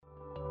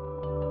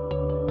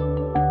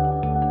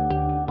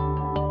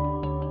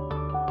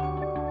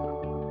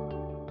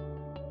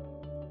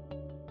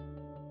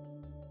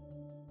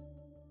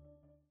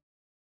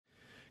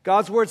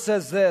God's word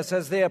says this: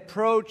 as they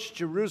approached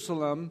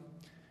Jerusalem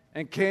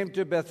and came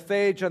to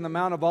Bethphage on the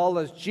Mount of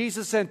Olives,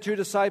 Jesus sent 2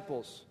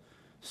 disciples,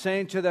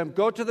 saying to them,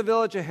 "Go to the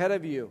village ahead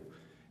of you,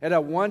 and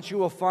at once you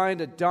will find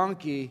a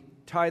donkey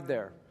tied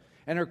there,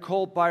 and her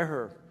colt by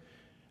her.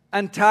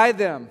 Untie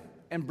them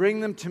and bring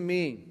them to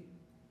me.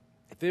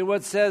 If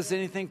anyone says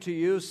anything to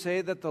you,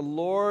 say that the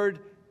Lord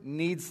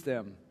needs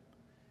them,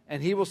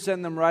 and he will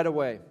send them right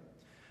away."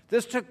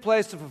 This took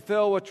place to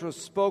fulfill what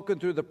was spoken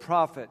through the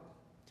prophet.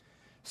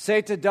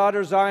 "Say to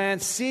daughter Zion,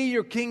 see,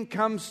 your king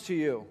comes to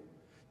you,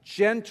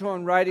 gentle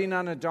and riding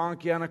on a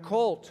donkey, on a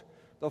colt,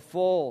 the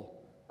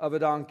foal of a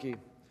donkey."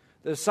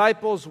 The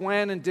disciples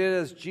went and did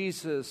as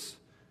Jesus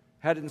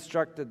had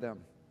instructed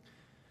them.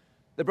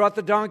 They brought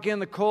the donkey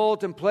and the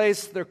colt and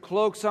placed their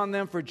cloaks on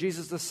them for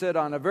Jesus to sit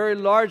on. A very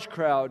large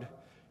crowd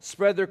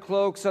spread their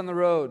cloaks on the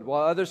road,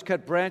 while others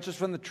cut branches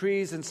from the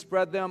trees and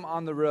spread them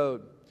on the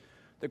road.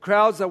 The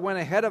crowds that went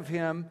ahead of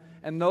him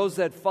and those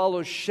that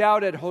followed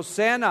shouted,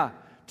 "Hosanna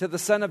to the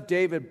Son of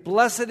David!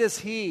 Blessed is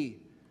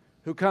he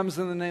who comes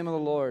in the name of the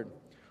Lord!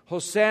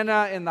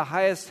 Hosanna in the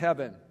highest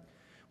heaven!"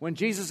 When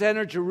Jesus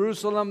entered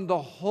Jerusalem,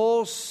 the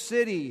whole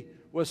city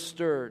was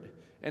stirred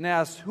and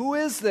asked, "Who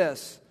is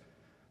this?"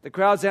 The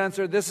crowds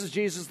answered, "This is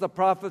Jesus the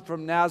prophet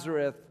from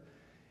Nazareth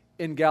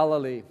in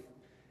Galilee."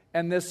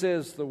 And this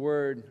is the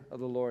word of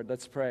the Lord.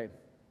 Let's pray.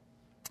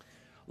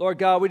 Lord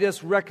God, we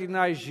just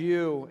recognize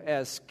you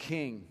as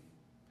King.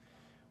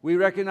 We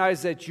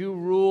recognize that you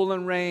rule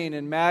and reign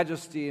in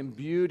majesty and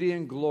beauty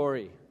and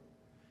glory.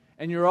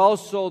 And you're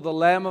also the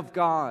Lamb of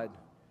God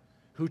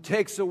who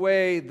takes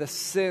away the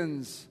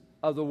sins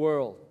of the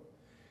world.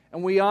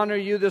 And we honor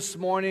you this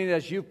morning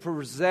as you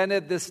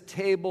presented this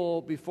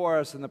table before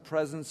us in the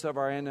presence of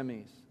our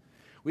enemies.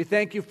 We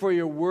thank you for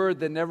your word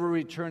that never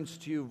returns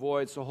to you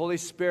void. So Holy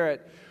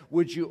Spirit,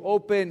 would you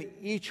open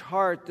each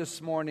heart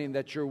this morning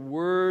that your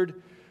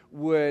word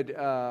would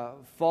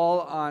fall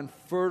on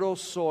fertile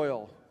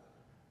soil,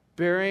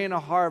 bearing a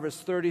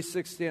harvest 30,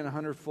 60, and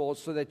 100-fold,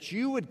 so that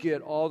you would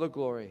get all the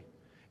glory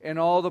and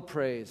all the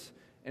praise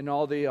and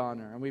all the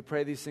honor. And we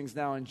pray these things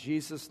now in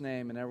Jesus'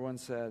 name. And everyone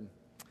said,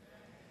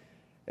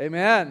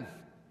 amen.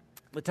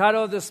 The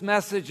title of this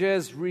message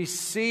is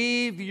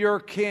Receive Your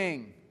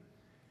King.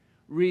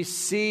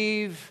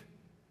 Receive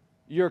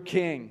your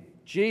King.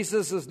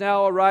 Jesus is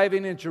now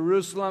arriving in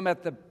Jerusalem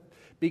at the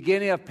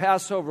beginning of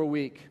Passover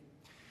week.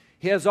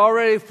 He has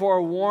already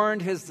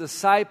forewarned his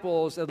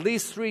disciples at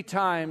least 3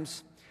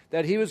 times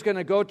that he was going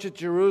to go to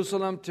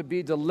Jerusalem to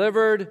be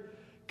delivered,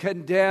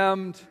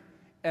 condemned,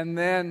 and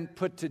then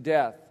put to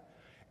death.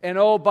 And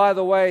oh, by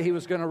the way, he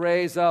was going to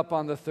raise up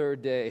on the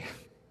 3rd day.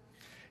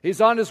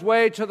 He's on his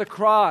way to the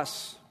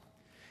cross.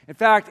 In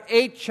fact,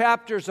 8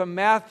 chapters of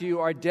Matthew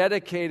are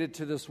dedicated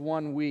to this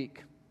one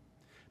week.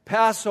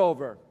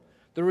 Passover,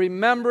 the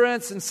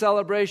remembrance and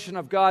celebration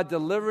of God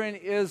delivering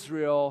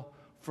Israel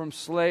from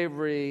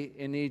slavery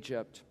in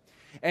Egypt.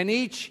 And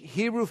each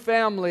Hebrew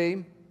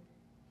family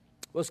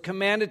was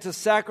commanded to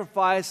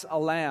sacrifice a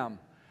lamb,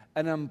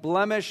 an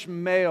unblemished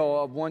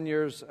male of 1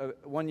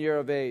 year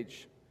of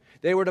age.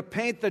 They were to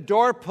paint the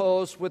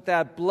doorpost with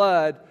that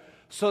blood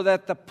so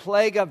that the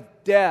plague of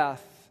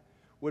death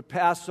would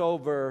pass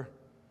over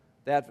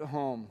that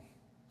home.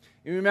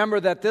 You remember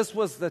that this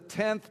was the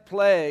 10th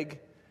plague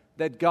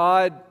that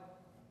God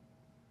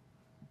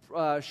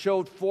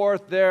showed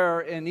forth there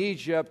in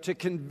Egypt to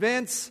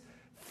convince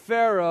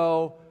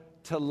Pharaoh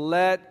to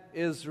let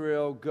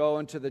Israel go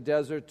into the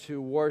desert to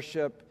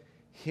worship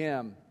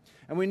him.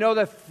 And we know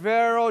that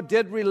Pharaoh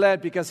did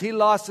relent because he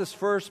lost his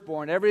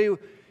firstborn.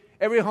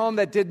 Every home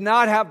that did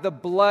not have the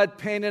blood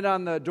painted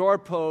on the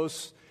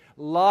doorposts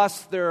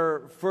lost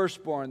their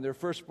firstborn. Their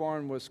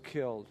firstborn was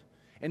killed.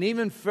 And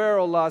even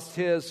Pharaoh lost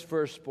his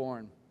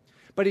firstborn.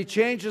 But he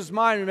changed his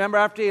mind, remember,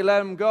 after he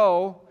let him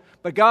go.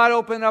 But God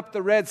opened up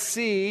the Red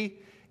Sea.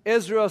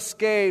 Israel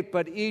escaped,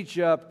 but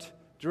Egypt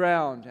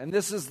drowned. And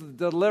this is the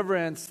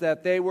deliverance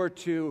that they were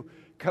to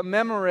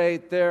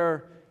commemorate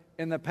there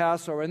in the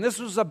Passover. And this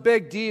was a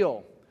big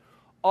deal.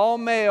 All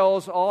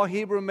males, all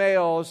Hebrew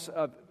males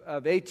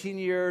of 18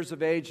 years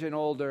of age and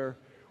older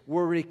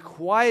were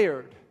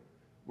required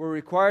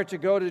to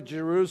go to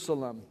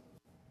Jerusalem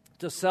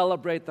to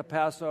celebrate the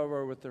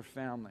Passover with their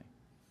family.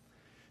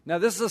 Now,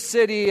 this is a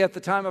city at the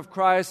time of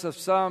Christ of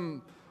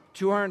some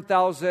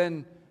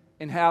 200,000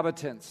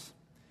 inhabitants.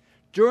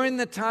 During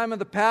the time of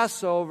the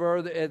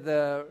Passover,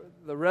 the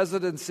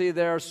residency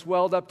there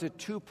swelled up to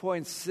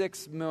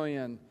 2.6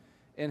 million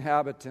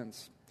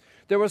inhabitants.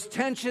 There was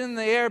tension in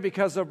the air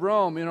because of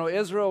Rome. You know,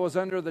 Israel was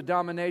under the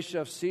domination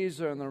of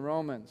Caesar and the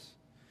Romans.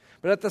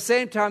 But at the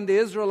same time, the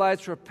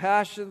Israelites were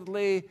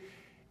passionately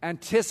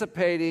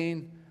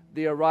anticipating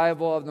the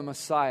arrival of the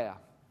Messiah.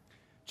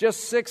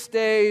 Just 6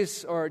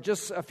 days, or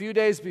just a few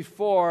days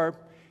before,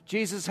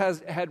 Jesus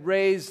had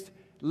raised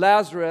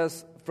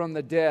Lazarus from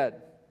the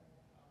dead.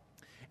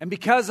 And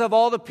because of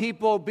all the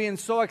people being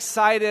so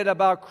excited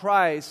about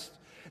Christ,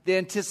 the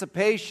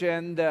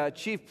anticipation, the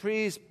chief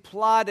priests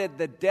plotted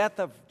the death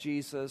of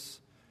Jesus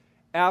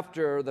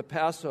after the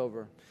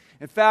Passover.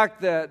 In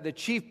fact, the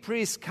chief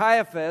priest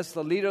Caiaphas,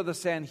 the leader of the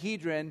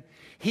Sanhedrin,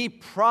 he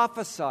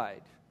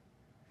prophesied.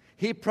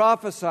 He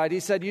prophesied.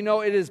 He said,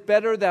 it is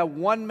better that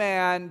one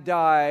man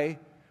die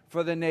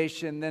for the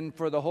nation than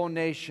for the whole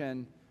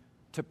nation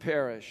to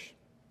perish.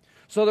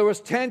 So there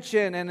was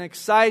tension and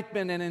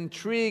excitement and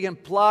intrigue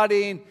and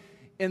plotting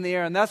in the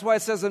air. And that's why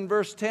it says in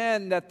verse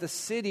 10 that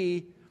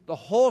the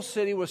whole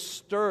city was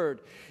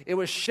stirred. It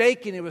was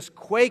shaking, it was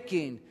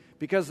quaking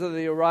because of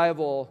the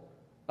arrival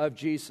of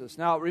Jesus.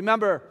 Now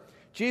remember,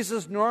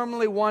 Jesus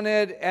normally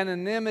wanted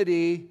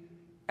anonymity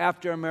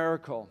after a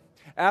miracle.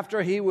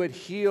 After he would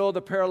heal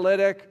the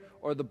paralytic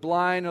or the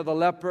blind or the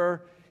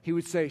leper, he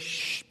would say,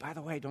 shh, by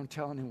the way, don't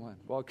tell anyone.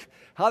 Well,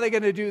 how are they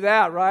going to do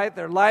that, right?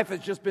 Their life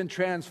has just been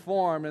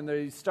transformed, and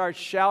they start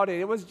shouting,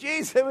 it was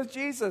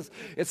Jesus.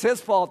 It's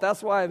his fault.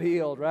 That's why I'm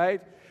healed,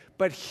 right?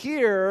 But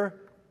here,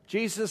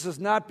 Jesus is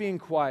not being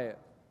quiet,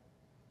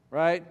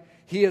 right?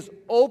 He is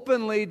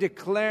openly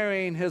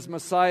declaring his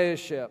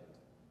messiahship.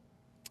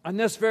 On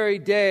this very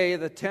day,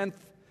 the 10th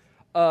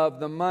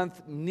of the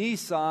month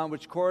Nisan,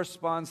 which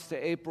corresponds to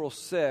April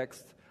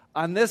 6th,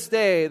 on this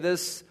day,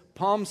 this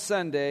Palm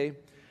Sunday,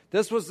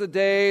 this was the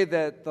day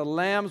that the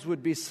lambs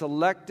would be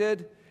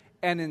selected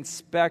and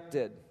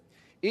inspected.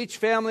 Each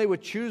family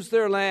would choose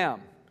their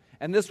lamb,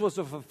 and this was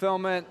a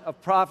fulfillment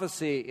of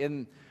prophecy.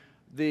 In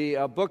the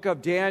book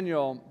of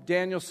Daniel,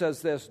 Daniel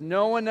says this,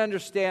 "No one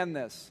understand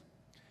this.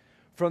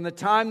 From the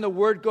time the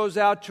word goes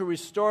out to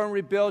restore and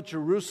rebuild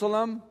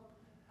Jerusalem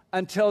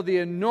until the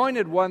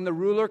anointed one, the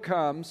ruler,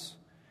 comes,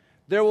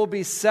 there will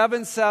be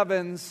 7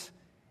 sevens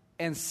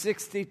and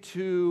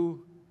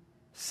 62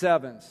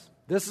 sevens."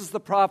 This is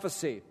the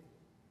prophecy.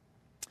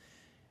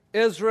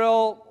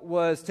 Israel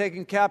was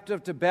taken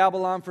captive to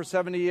Babylon for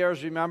 70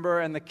 years, remember,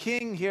 and the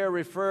king here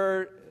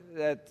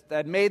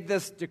that made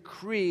this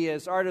decree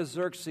is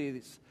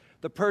Artaxerxes,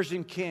 the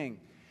Persian king.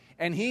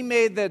 And he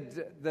made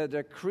the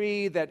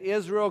decree that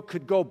Israel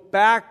could go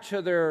back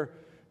to their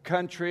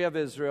country of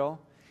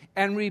Israel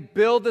and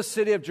rebuild the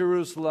city of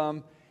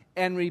Jerusalem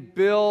and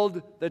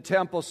rebuild the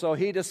temple. So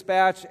he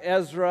dispatched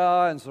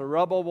Ezra and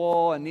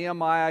Zerubbabel and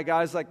Nehemiah,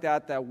 guys like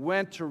that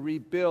went to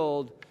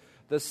rebuild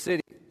the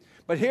city.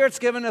 But here it's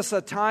given us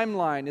a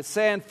timeline. It's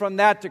saying from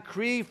that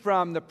decree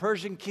from the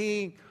Persian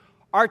king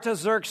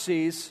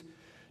Artaxerxes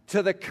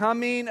to the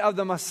coming of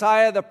the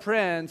Messiah, the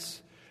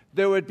Prince,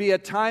 there would be a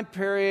time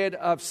period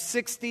of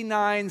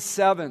 69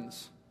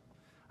 sevens.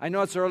 I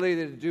know it's early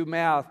to do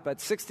math,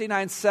 but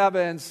 69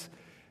 sevens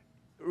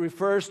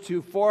refers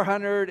to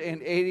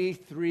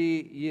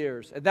 483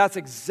 years. And that's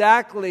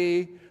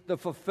exactly the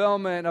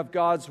fulfillment of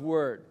God's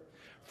word.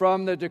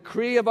 From the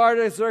decree of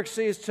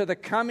Artaxerxes to the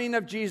coming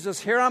of Jesus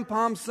here on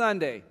Palm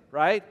Sunday,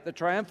 right, the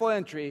triumphal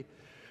entry,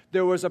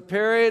 there was a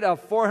period of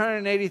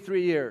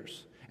 483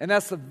 years. And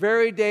that's the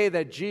very day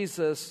that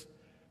Jesus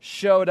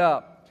showed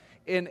up.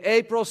 In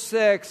April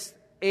 6th,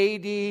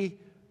 AD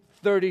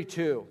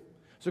 32.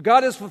 So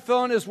God is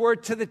fulfilling his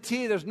word to the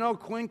T. There's no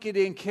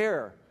quinkity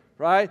care,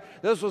 right?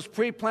 This was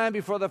pre-planned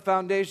before the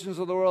foundations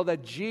of the world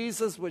that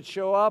Jesus would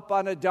show up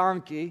on a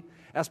donkey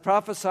as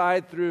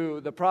prophesied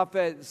through the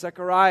prophet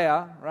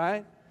Zechariah,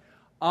 right?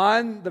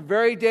 On the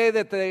very day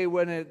that they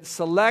would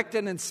select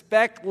and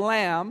inspect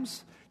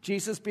lambs,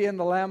 Jesus being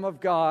the Lamb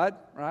of God,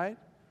 right?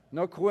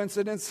 No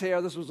coincidence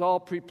here. This was all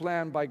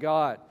pre-planned by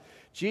God.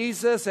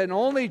 Jesus and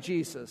only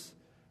Jesus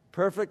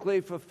perfectly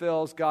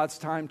fulfills God's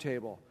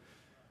timetable.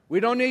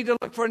 We don't need to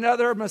look for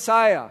another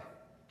Messiah.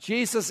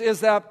 Jesus is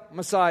that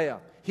Messiah.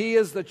 He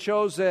is the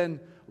chosen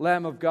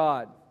Lamb of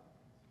God.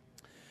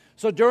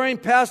 So during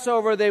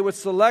Passover, they would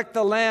select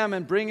the lamb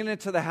and bring it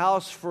into the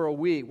house for a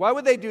week. Why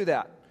would they do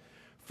that?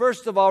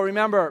 First of all,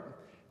 remember,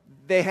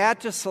 they had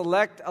to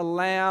select a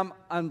lamb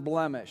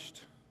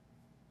unblemished.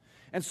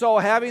 And so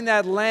having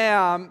that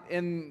lamb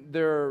in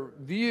their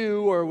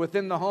view or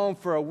within the home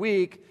for a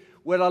week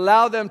would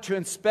allow them to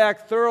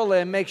inspect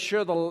thoroughly and make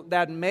sure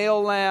that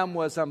male lamb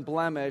was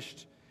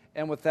unblemished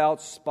and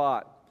without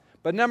spot.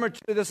 But number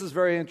 2, this is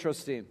very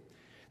interesting.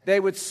 They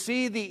would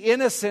see the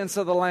innocence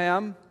of the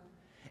lamb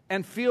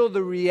and feel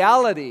the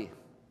reality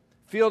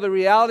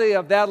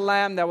of that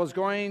lamb that was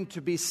going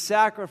to be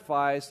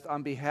sacrificed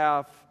on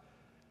behalf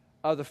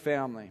of the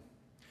family.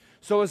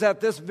 So it was at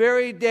this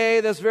very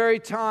day, this very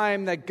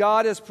time, that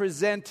God is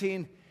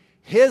presenting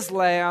his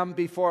lamb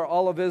before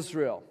all of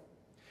Israel.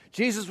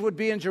 Jesus would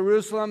be in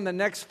Jerusalem the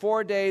next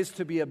 4 days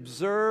to be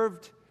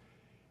observed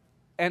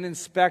and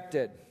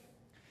inspected.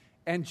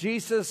 And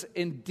Jesus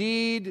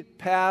indeed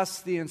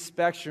passed the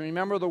inspection.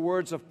 Remember the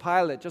words of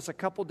Pilate just a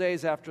couple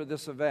days after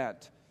this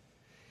event.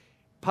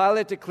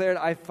 Pilate declared,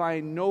 "I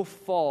find no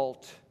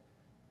fault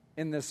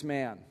in this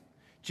man."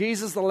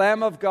 Jesus, the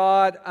Lamb of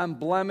God,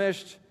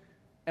 unblemished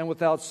and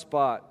without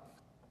spot.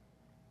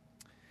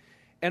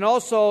 And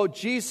also,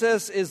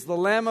 Jesus is the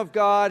Lamb of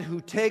God who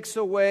takes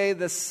away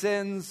the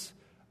sins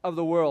of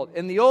the world.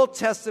 In the Old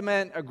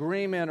Testament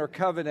agreement or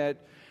covenant,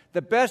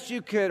 the best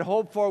you could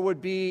hope for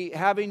would be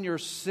having your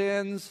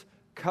sins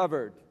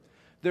covered.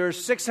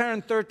 There's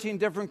 613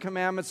 different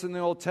commandments in the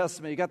Old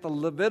Testament. You got the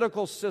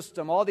Levitical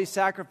system, all these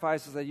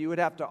sacrifices that you would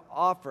have to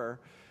offer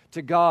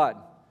to God.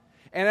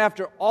 And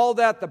after all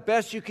that, the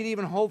best you could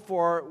even hope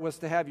for was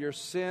to have your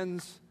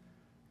sins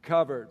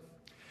covered.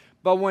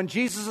 But when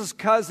Jesus'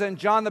 cousin,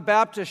 John the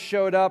Baptist,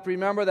 showed up,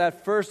 remember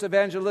that first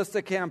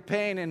evangelistic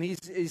campaign, and he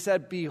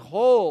said,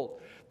 "Behold,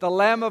 the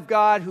Lamb of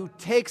God who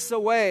takes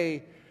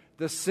away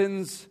the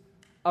sins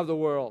of the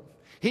world."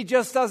 He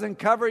just doesn't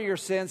cover your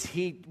sins.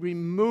 He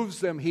removes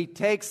them. He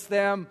takes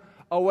them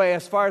away.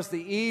 As far as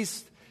the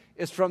east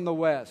is from the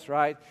west,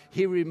 right?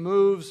 He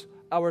removes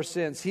our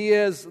sins. He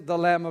is the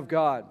Lamb of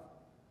God.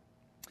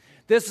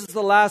 This is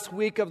the last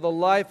week of the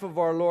life of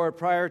our Lord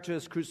prior to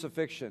His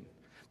crucifixion.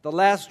 The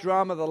last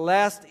drama, the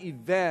last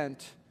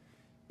event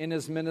in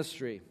His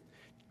ministry.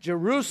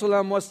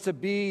 Jerusalem was to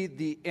be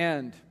the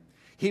end.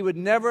 He would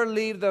never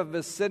leave the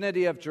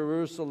vicinity of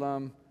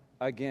Jerusalem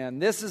again.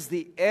 This is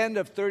the end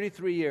of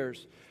 33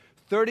 years.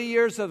 30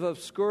 years of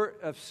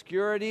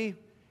obscurity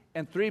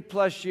and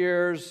 3+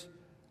 years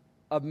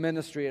of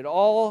ministry. It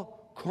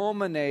all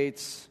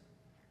culminates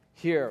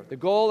here. The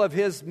goal of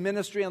His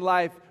ministry and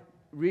life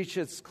reached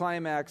its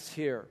climax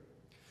here.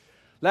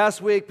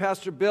 Last week,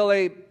 Pastor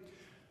Billy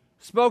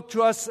spoke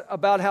to us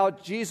about how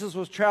Jesus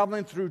was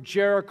traveling through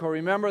Jericho.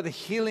 Remember the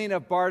healing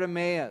of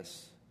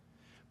Bartimaeus.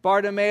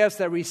 Bartimaeus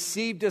that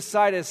received his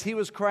sight as he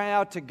was crying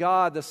out to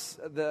God,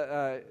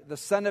 the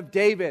Son of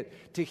David,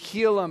 to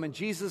heal him. And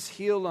Jesus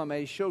healed him and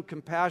He showed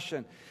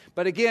compassion.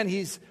 But again,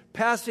 he's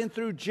passing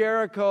through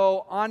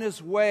Jericho on his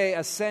way,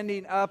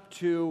 ascending up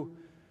to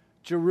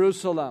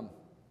Jerusalem.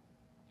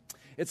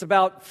 It's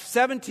about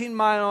 17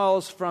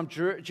 miles from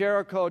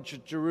Jericho to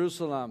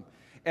Jerusalem.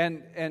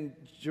 And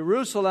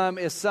Jerusalem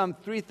is some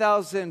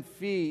 3,000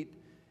 feet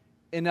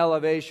in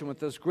elevation with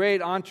this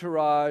great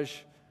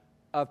entourage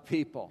of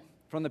people.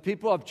 From the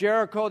people of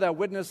Jericho that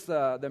witnessed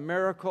the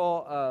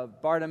miracle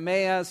of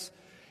Bartimaeus,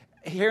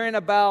 hearing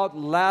about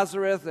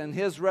Lazarus and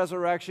his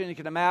resurrection, you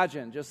can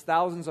imagine just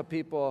thousands of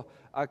people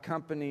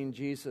accompanying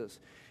Jesus.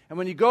 And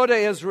when you go to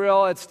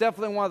Israel, it's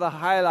definitely one of the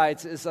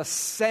highlights is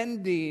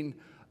ascending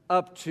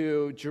up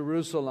to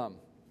Jerusalem.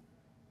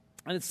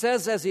 And it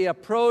says as He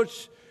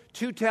approached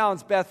two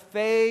towns,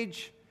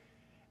 Bethphage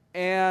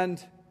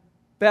and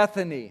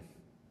Bethany.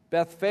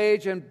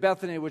 Bethphage and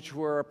Bethany, which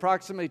were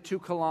approximately 2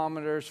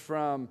 kilometers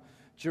from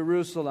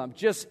Jerusalem,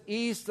 just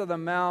east of the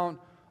Mount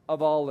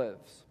of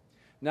Olives.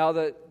 Now,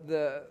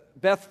 the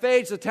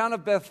Bethphage, the town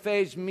of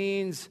Bethphage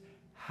means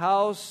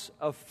house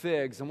of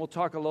figs, and we'll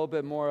talk a little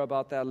bit more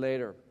about that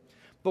later.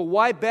 But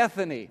why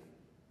Bethany?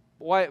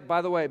 Why,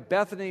 by the way,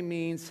 Bethany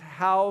means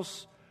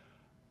house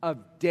of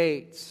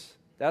dates.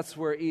 That's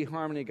where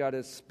eHarmony got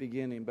its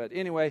beginning. But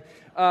anyway,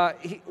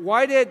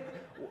 why did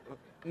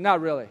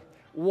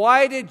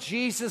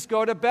Jesus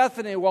go to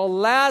Bethany? Well,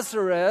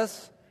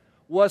 Lazarus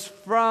was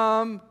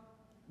from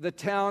the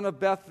town of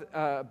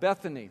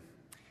Bethany.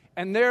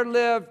 And there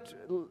lived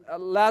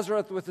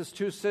Lazarus with his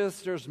 2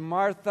 sisters,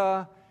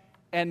 Martha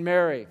and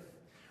Mary.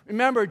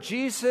 Remember,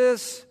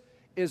 Jesus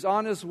is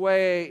on His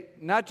way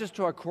not just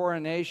to a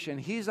coronation,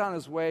 He's on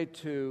His way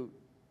to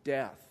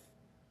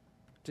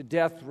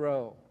death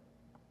row.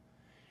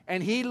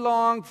 And He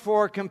longed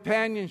for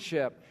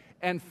companionship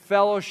and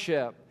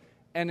fellowship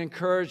and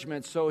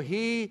encouragement. So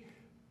He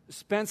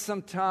spent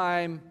some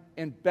time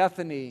in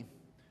Bethany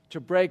to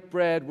break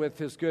bread with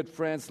His good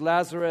friends,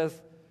 Lazarus,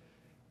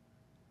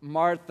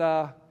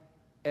 Martha,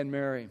 and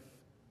Mary.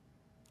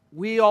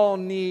 We all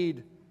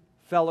need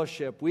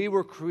fellowship. We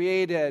were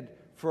created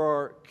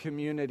for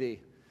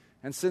community.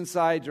 And since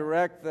I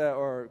direct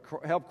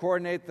help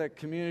coordinate the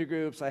community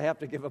groups, I have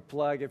to give a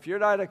plug. If you're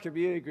not a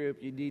community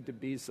group, you need to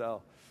be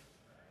so.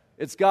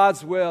 It's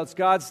God's will. It's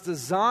God's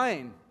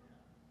design.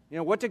 You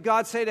know, what did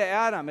God say to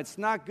Adam? It's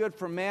not good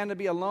for man to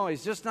be alone.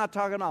 He's just not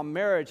talking about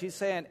marriage. He's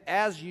saying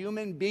as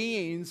human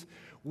beings,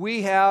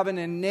 we have an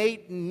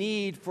innate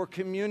need for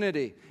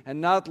community and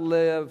not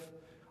live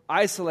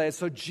isolated.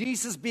 So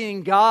Jesus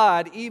being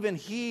God, even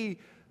He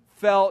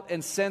felt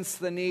and sensed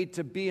the need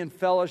to be in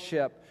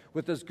fellowship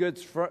with his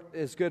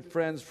good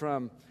friends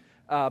from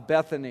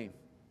Bethany.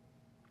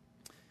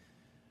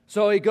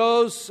 So he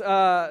goes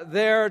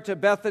there to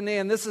Bethany,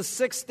 and this is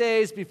 6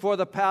 days before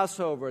the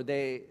Passover.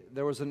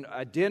 There was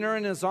a dinner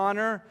in His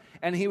honor,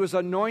 and He was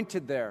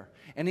anointed there.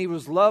 And He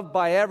was loved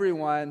by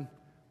everyone,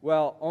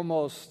 well,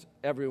 almost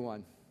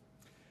everyone.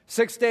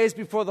 6 days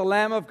before the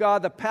Lamb of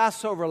God, the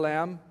Passover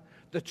lamb,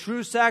 the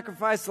true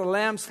sacrifice, the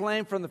lamb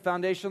slain from the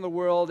foundation of the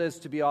world, is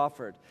to be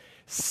offered.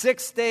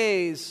 6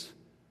 days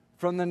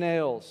from the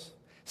nails.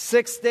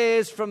 6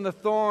 days from the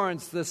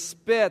thorns, the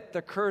spit,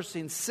 the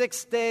cursing.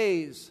 6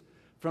 days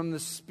from the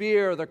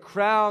spear, the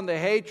crown, the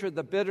hatred,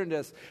 the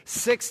bitterness.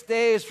 6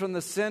 days from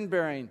the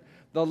sin-bearing,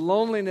 the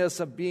loneliness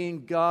of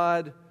being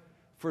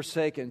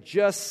God-forsaken.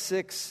 Just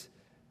 6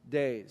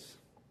 days.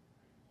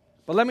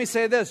 But let me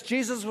say this,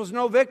 Jesus was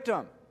no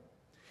victim.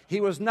 He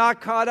was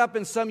not caught up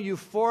in some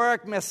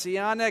euphoric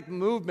messianic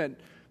movement.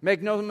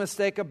 Make no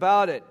mistake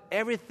about it.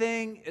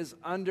 Everything is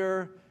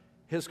under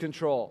His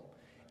control.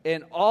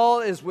 and all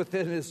is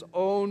within his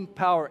own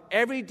power.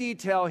 Every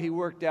detail he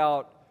worked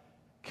out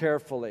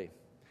carefully.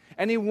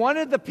 And he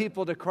wanted the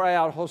people to cry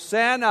out,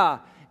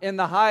 Hosanna in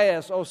the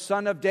highest, O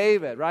Son of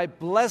David, right?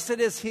 Blessed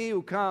is he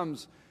who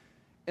comes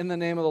in the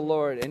name of the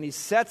Lord. And he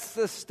sets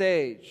the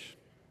stage.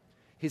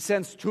 He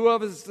sends two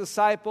of his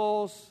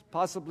disciples,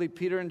 possibly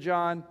Peter and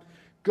John.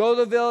 Go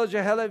to the village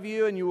ahead of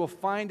you, and you will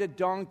find a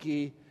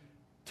donkey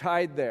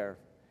tied there,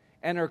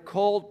 and her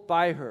colt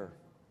by her.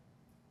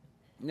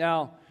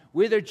 Now,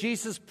 whether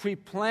Jesus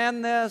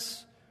pre-planned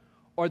this,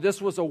 or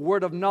this was a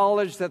word of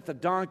knowledge that the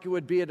donkey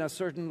would be in a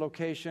certain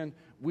location,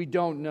 we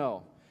don't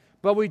know.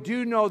 But we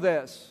do know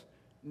this.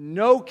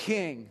 No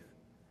king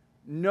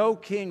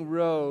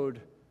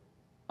rode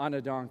on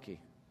a donkey.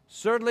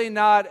 Certainly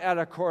not at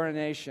a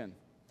coronation.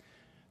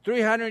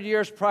 300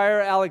 years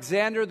prior,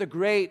 Alexander the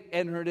Great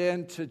entered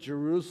into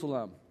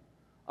Jerusalem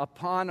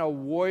upon a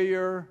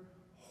warrior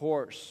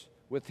horse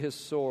with his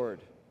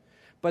sword.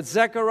 But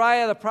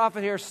Zechariah the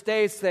prophet here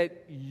states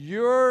that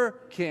your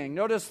king,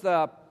 notice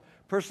the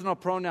personal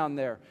pronoun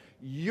there,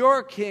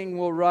 your king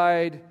will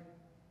ride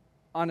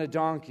on a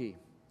donkey.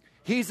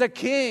 He's a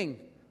king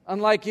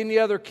unlike any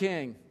other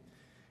king.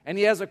 And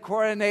he has a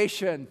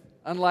coronation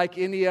unlike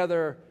any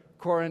other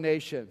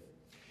coronation.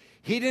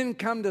 He didn't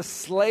come to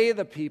slay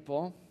the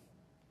people.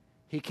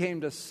 He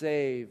came to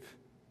save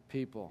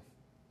people.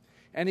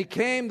 And he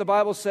came, the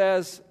Bible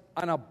says,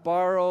 on a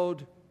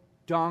borrowed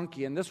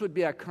donkey. And this would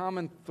be a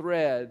common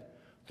thread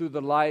through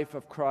the life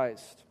of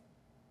Christ.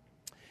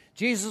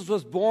 Jesus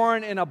was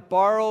born in a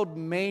borrowed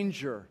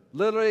manger,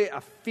 literally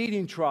a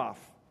feeding trough.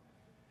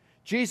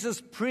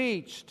 Jesus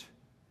preached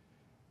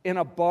in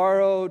a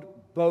borrowed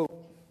boat.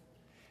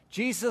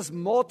 Jesus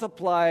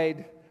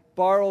multiplied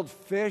borrowed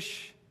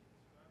fish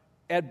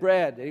and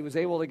bread. He was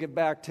able to give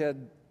back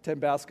 10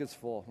 baskets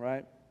full,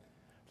 right?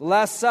 The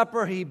Last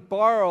Supper, he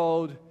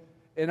borrowed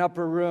an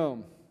upper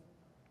room.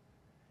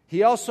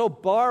 He also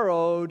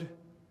borrowed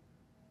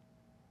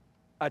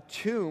a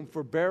tomb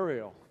for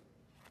burial.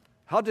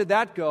 How did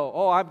that go?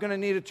 Oh, I'm going to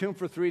need a tomb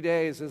for 3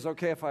 days. Is it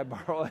okay if I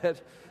borrow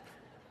it?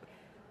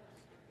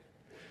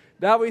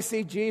 Now we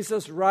see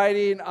Jesus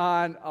riding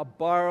on a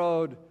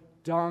borrowed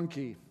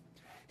donkey.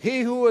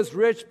 He who was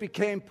rich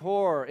became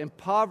poor,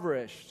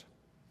 impoverished.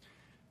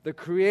 The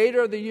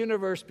creator of the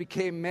universe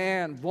became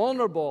man,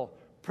 vulnerable,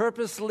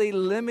 purposely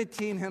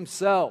limiting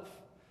himself,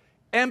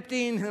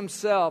 emptying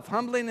himself,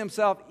 humbling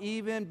himself,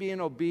 even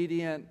being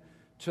obedient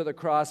to the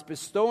cross,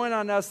 bestowing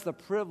on us the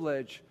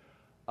privilege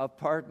of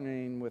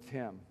partnering with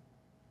him.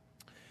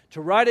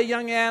 To ride a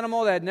young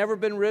animal that had never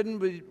been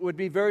ridden would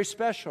be very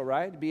special,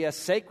 right? It'd be a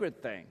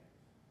sacred thing.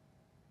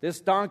 This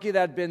donkey that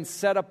had been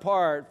set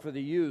apart for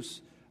the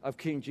use of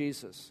King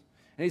Jesus.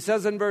 And he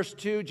says in verse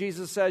 2,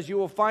 Jesus says, you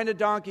will find a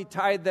donkey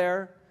tied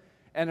there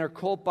and her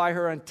colt by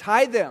her, and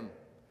tie them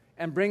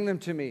and bring them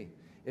to me.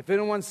 If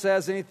anyone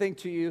says anything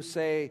to you,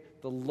 say,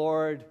 the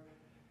Lord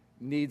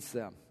needs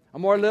them. A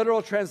more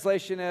literal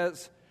translation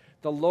is,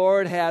 the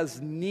Lord has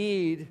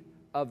need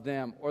of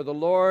them, or the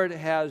Lord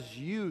has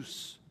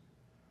use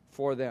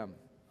for them.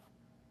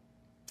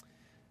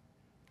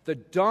 The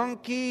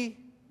donkey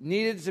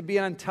needed to be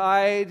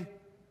untied,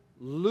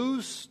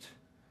 loosed,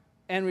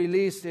 and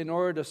released in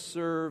order to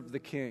serve the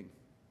king.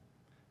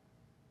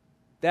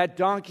 That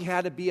donkey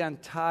had to be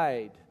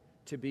untied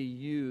to be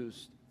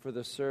used for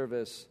the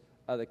service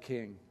of the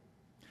king.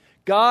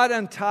 God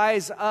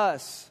unties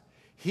us.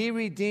 He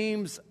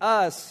redeems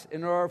us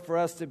in order for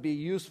us to be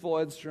useful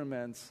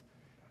instruments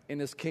in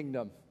his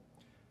kingdom.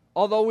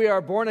 Although we are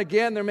born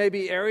again, there may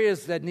be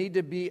areas that need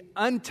to be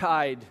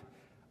untied,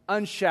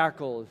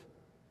 unshackled,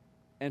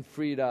 and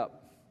freed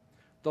up.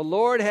 The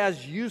Lord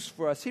has use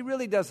for us. He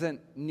really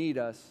doesn't need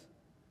us.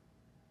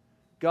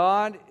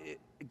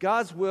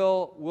 God's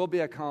will be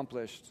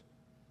accomplished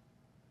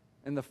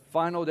in the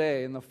final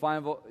day,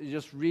 you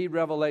just read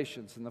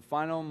Revelations. In the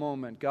final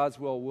moment, God's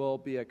will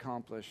be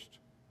accomplished.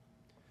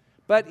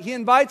 But he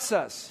invites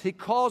us. He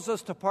calls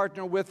us to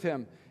partner with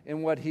him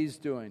in what he's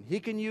doing.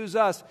 He can use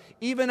us,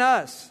 even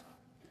us.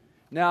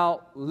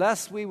 Now,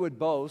 lest we would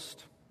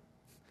boast,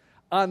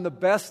 on the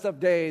best of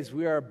days,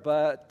 we are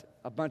but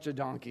a bunch of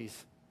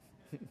donkeys.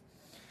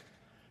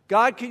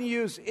 God can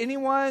use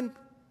anyone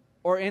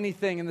or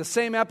anything. In the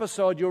same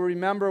episode, you'll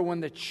remember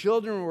when the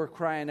children were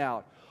crying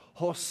out,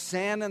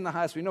 Hosanna in the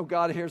highest. We know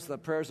God hears the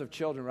prayers of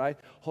children, right?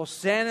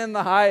 Hosanna in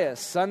the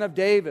highest, Son of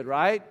David,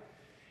 right?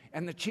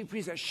 And the chief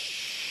priest said,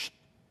 shh,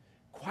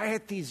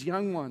 quiet these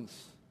young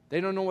ones. They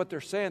don't know what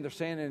they're saying. They're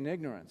saying it in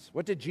ignorance.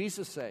 What did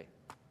Jesus say?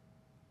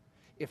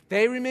 If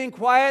they remain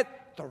quiet,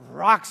 the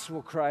rocks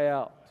will cry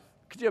out.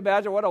 Could you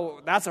imagine?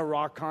 That's a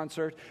rock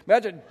concert.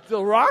 Imagine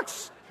the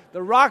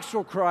rocks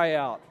will cry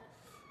out.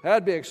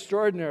 That'd be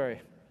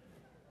extraordinary.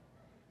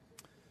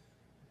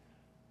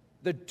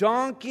 The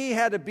donkey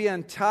had to be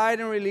untied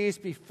and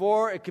released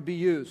before it could be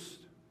used.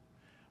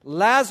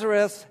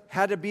 Lazarus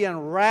had to be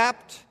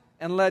unwrapped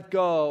and let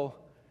go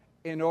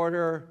in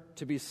order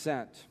to be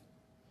sent.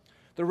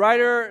 The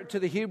writer to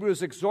the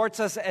Hebrews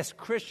exhorts us as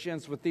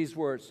Christians with these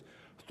words: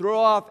 throw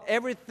off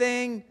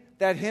everything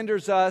that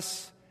hinders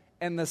us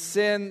and the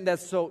sin that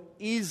so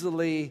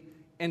easily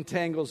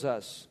entangles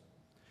us.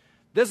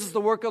 This is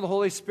the work of the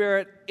Holy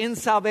Spirit in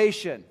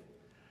salvation.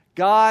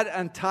 God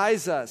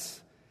unties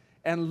us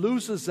and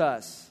looses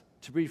us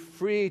to be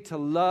free to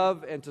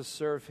love and to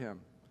serve Him.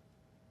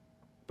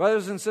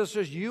 Brothers and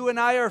sisters, you and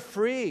I are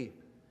free.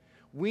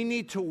 We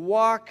need to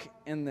walk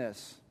in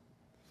this.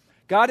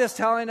 God is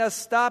telling us,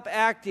 stop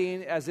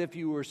acting as if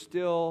you were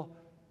still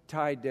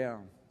tied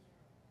down.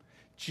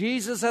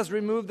 Jesus has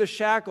removed the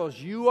shackles.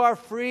 You are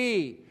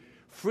free.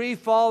 Free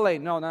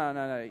falling.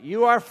 No.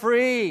 You are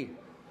free.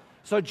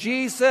 So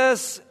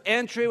Jesus'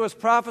 entry was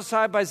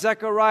prophesied by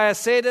Zechariah.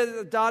 Say to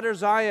the daughter of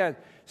Zion,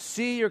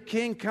 see, your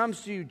king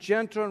comes to you,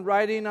 gentle and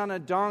riding on a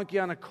donkey,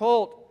 on a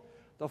colt,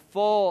 the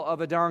foal of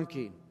a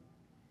donkey.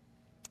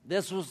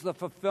 This was the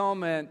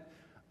fulfillment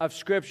of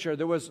Scripture.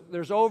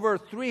 There's over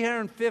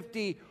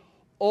 350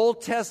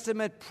 Old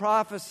Testament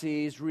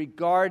prophecies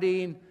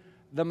regarding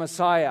the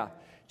Messiah.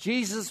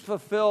 Jesus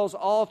fulfills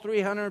all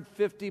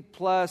 350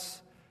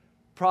 plus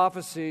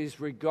prophecies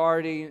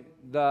regarding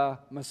the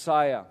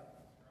Messiah.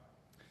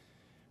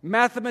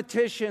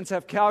 Mathematicians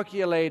have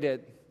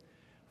calculated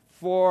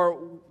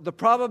for the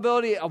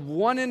probability of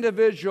one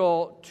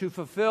individual to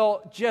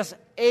fulfill just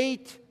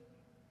eight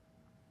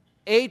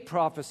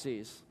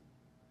prophecies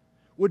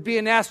would be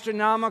an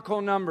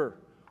astronomical number.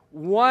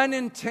 1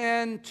 in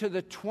 10 to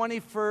the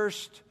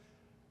 21st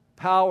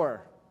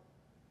power.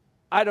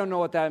 I don't know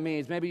what that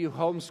means. Maybe you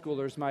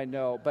homeschoolers might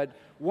know. But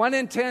 1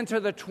 in 10 to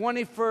the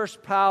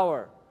 21st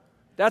power.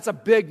 That's a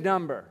big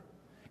number.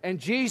 And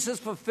Jesus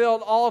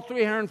fulfilled all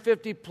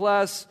 350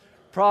 plus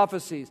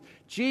prophecies.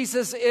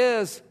 Jesus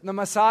is the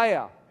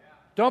Messiah.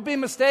 Don't be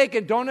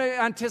mistaken. Don't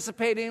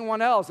anticipate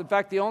anyone else. In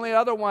fact, the only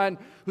other one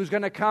who's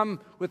going to come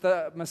with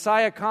the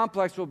Messiah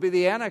complex will be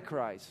the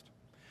Antichrist.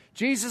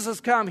 Jesus has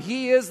come.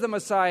 He is the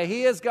Messiah.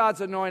 He is God's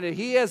anointed.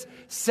 He is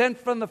sent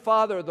from the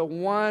Father, the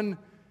one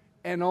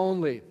and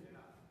only.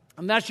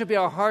 And that should be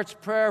our heart's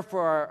prayer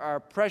for our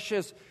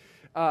precious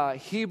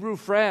Hebrew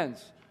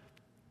friends,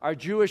 our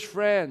Jewish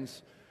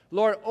friends.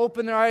 Lord,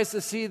 open their eyes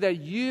to see that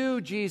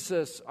you,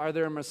 Jesus, are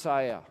their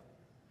Messiah.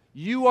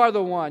 You are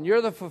the one.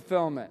 You're the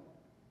fulfillment.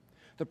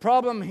 The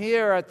problem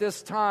here at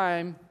this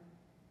time,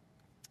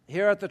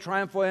 here at the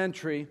triumphal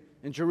entry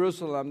in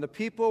Jerusalem, the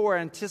people were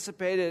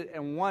anticipated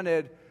and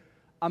wanted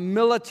a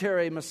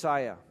military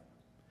Messiah.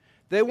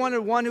 They wanted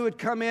one who would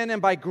come in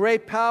and by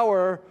great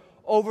power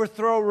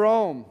overthrow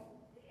Rome.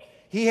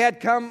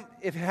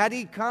 Had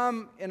he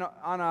come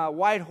on a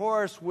white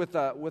horse with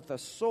a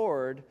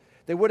sword,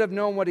 they would have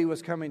known what he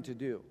was coming to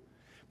do.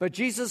 But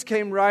Jesus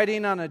came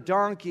riding on a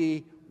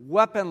donkey,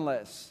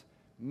 weaponless,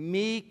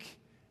 meek,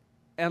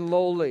 and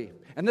lowly.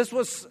 And this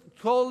was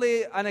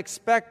totally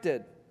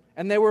unexpected,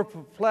 and they were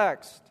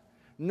perplexed.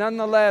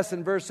 Nonetheless,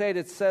 in verse 8,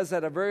 it says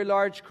that a very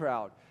large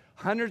crowd,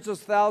 hundreds of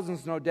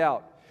thousands no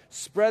doubt,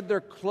 spread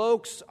their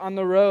cloaks on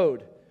the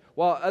road,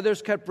 while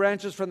others cut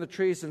branches from the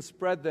trees and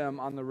spread them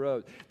on the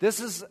road. This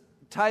is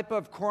a type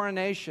of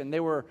coronation. They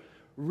were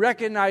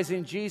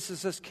recognizing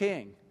Jesus as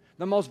king.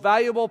 The most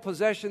valuable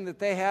possession that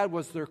they had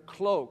was their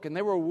cloak, and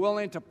they were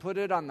willing to put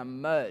it on the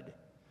mud.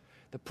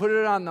 To put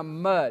it on the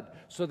mud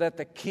so that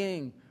the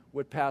king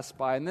would pass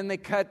by. And then they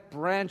cut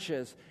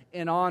branches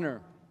in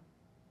honor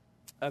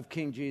of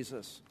King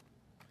Jesus.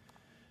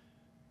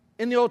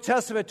 In the Old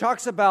Testament, it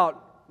talks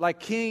about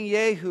like King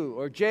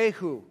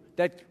Jehu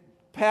that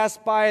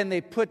passed by and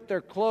they put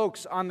their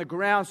cloaks on the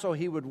ground so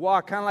he would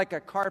walk, kind of like a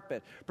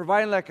carpet,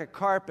 providing like a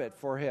carpet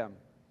for him.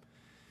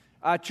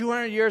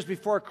 200 years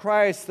before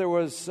Christ, there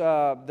was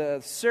the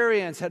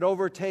Syrians had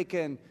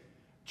overtaken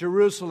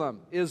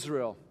Jerusalem,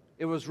 Israel.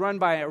 It was run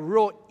by a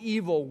real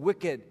evil,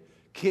 wicked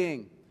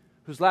king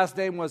whose last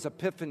name was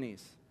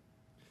Epiphanes.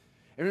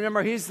 And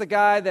remember, he's the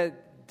guy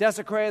that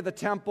desecrated the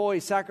temple. He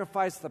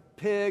sacrificed the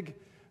pig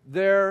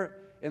there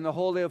in the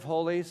Holy of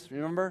Holies.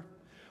 Remember?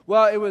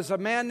 Well, it was a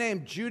man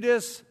named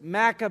Judas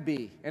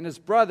Maccabee and his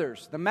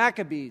brothers, the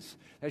Maccabees,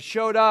 that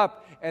showed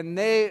up and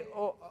they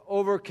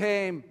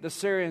overcame the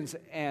Syrians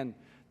and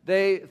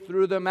they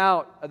threw them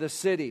out of the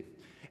city.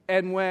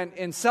 And when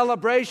in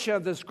celebration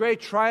of this great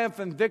triumph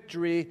and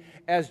victory,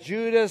 as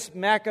Judas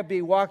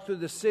Maccabee walked through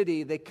the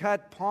city, they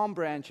cut palm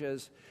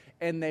branches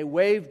and they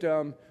waved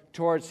them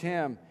towards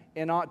him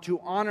to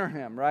honor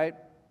him, right?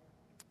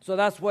 So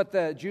that's what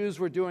the Jews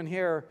were doing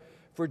here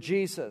for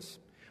Jesus.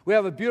 We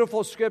have a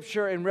beautiful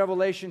scripture in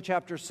Revelation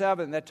chapter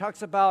 7 that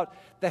talks about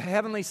the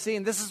heavenly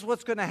scene. This is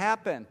what's going to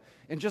happen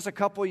in just a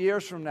couple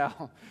years from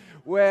now.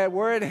 Where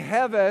we're in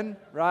heaven,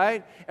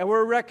 right? And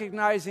we're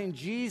recognizing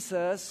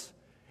Jesus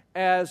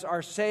as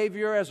our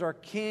Savior, as our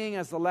King,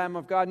 as the Lamb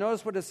of God.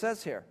 Notice what it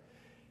says here.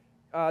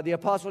 The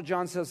Apostle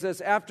John says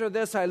this, after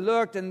this I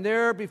looked, and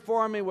there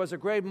before me was a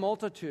great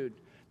multitude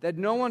that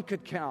no one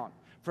could count,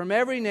 from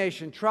every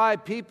nation,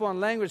 tribe, people, and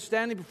language,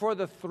 standing before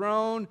the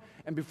throne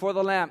and before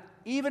the Lamb.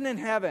 Even in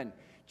heaven,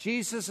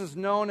 Jesus is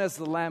known as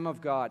the Lamb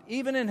of God.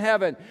 Even in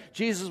heaven,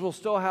 Jesus will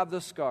still have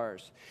the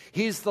scars.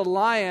 He's the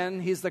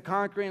lion, he's the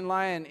conquering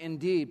lion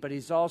indeed, but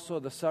he's also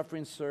the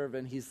suffering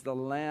servant. He's the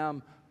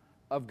Lamb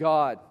of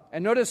God.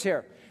 And notice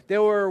here, They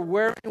were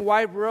wearing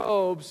white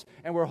robes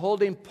and were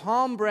holding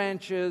palm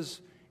branches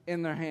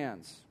in their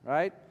hands,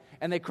 right?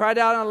 And they cried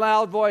out in a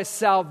loud voice,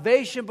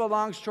 "Salvation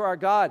belongs to our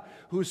God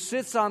who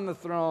sits on the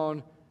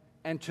throne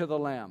and to the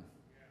Lamb."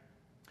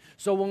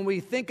 So when we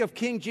think of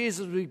King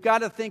Jesus, we've got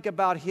to think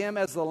about him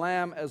as the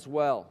Lamb as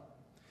well.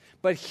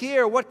 But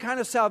here, what kind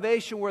of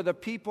salvation were the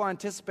people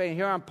anticipating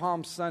here on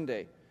Palm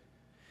Sunday?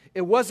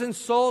 It wasn't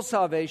soul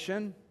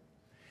salvation.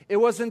 It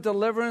wasn't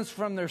deliverance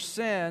from their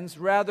sins,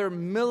 rather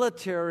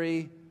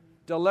military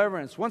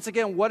deliverance. Once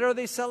again, what are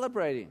they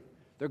celebrating?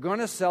 They're going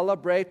to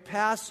celebrate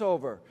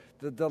Passover,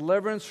 the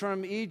deliverance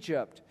from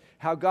Egypt,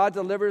 how God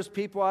delivers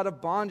people out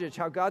of bondage,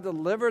 how God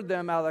delivered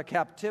them out of the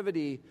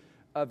captivity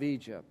of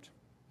Egypt.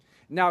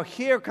 Now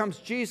here comes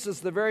Jesus,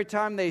 the very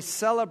time they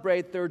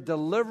celebrate their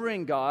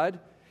delivering God.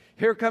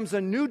 Here comes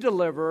a new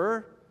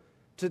deliverer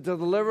to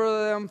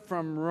deliver them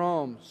from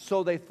Rome.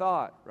 So they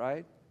thought,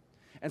 right?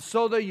 And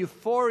so the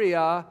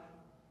euphoria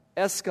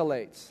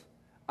escalates.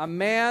 A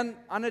man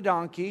on a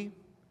donkey,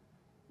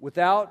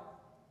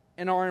 without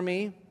an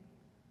army,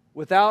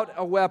 without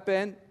a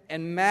weapon,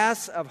 and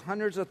mass of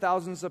hundreds of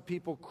thousands of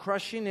people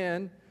crushing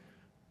in,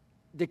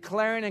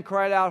 declaring and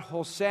cried out,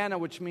 "Hosanna,"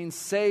 which means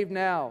save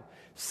now.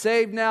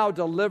 Save now,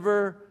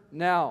 deliver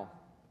now.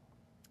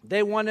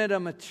 They wanted a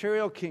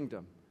material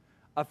kingdom,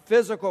 a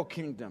physical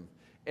kingdom,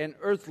 an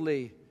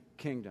earthly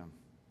kingdom.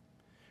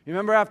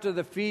 Remember after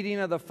the feeding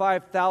of the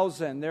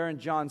 5,000 there in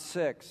John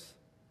 6,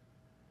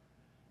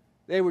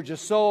 they were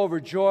just so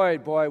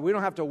overjoyed. Boy, we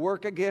don't have to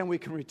work again, we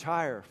can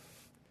retire.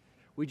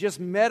 We just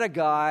met a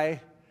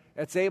guy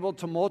that's able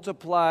to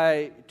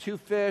multiply 2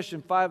 fish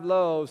and 5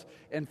 loaves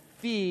and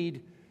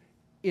feed,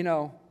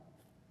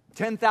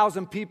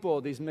 10,000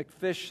 people, these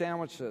McFish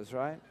sandwiches,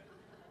 right?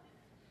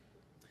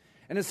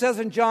 And it says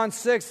in John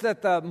 6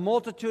 that the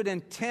multitude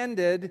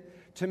intended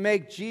to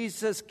make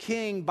Jesus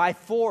king by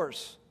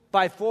force.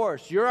 By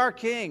force. You're our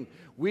king.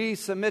 We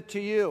submit to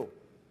you.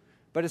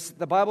 But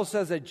the Bible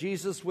says that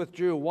Jesus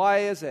withdrew. Why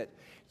is it?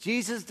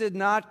 Jesus did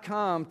not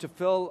come to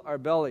fill our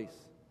bellies.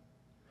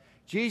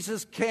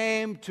 Jesus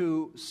came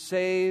to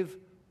save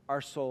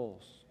our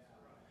souls.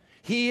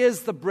 He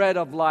is the bread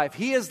of life.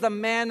 He is the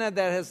manna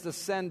that has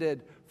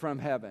descended from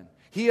heaven.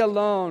 He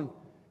alone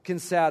can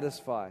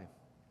satisfy.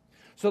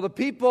 So the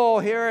people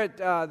here at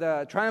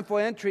the triumphal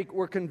entry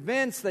were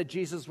convinced that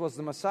Jesus was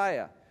the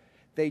Messiah.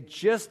 They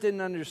just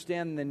didn't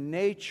understand the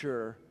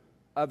nature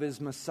of his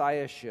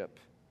messiahship.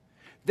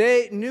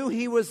 They knew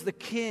he was the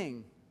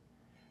king.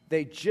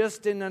 They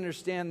just didn't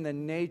understand the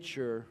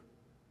nature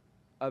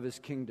of his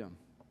kingdom.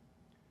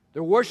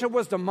 Their worship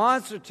was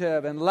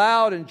demonstrative and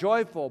loud and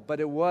joyful,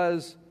 but it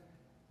was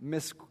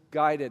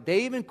misguided.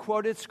 They even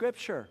quoted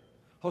Scripture.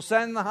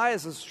 Hosanna in the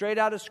highest is straight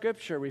out of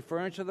Scripture,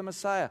 referring to the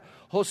Messiah.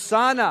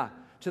 Hosanna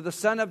to the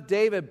Son of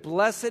David.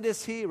 Blessed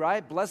is he,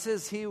 right? Blessed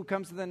is he who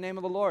comes in the name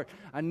of the Lord.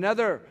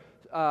 Another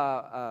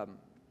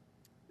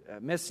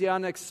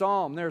messianic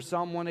psalm, there's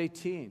Psalm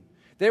 118.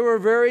 They were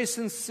very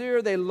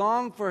sincere. They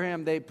longed for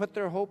him. They put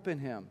their hope in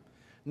him.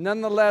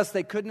 Nonetheless,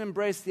 they couldn't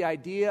embrace the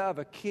idea of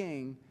a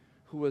king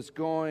who was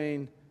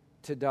going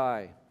to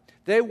die.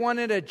 They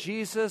wanted a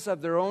Jesus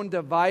of their own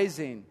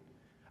devising,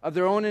 of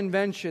their own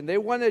invention. They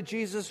wanted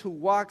Jesus who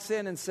walks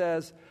in and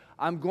says,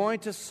 "I'm going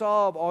to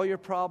solve all your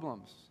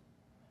problems.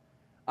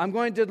 I'm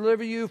going to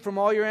deliver you from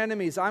all your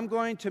enemies. I'm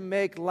going to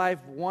make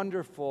life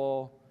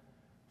wonderful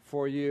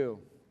for you."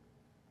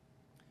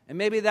 And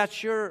maybe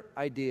that's your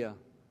idea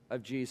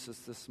of Jesus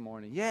this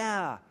morning.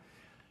 Yeah,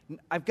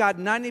 I've got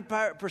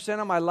 90%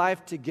 of my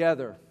life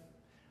together.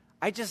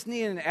 I just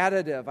need an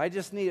additive. I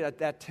just need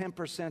that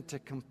 10% to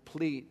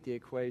complete the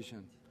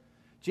equation.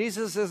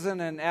 Jesus isn't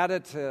an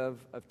additive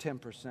of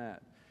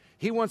 10%.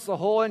 He wants the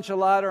whole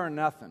enchilada or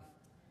nothing.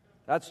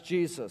 That's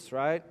Jesus,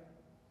 right?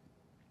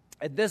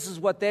 And this is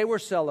what they were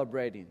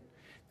celebrating.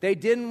 They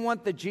didn't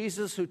want the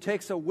Jesus who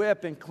takes a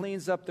whip and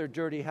cleans up their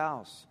dirty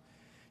house.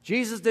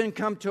 Jesus didn't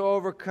come to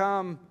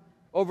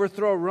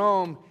overthrow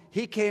Rome.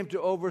 He came to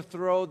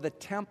overthrow the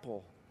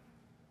temple.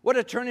 What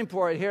a turning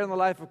point here in the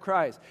life of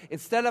Christ.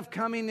 Instead of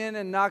coming in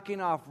and knocking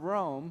off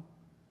Rome,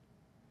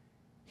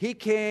 he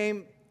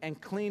came and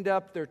cleaned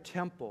up their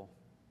temple.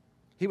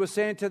 He was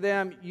saying to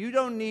them, you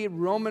don't need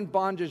Roman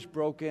bondage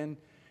broken.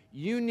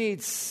 You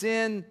need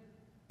sin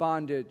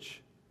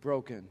bondage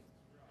broken.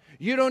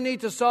 You don't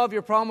need to solve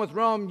your problem with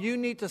Rome. You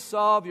need to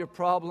solve your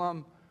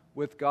problem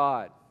with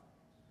God.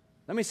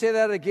 Let me say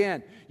that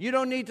again. You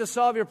don't need to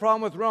solve your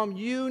problem with Rome.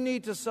 You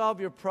need to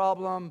solve your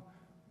problem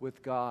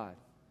with God.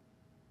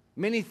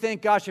 Many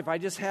think, gosh, if I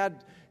just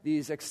had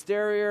these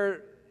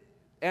exterior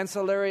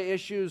ancillary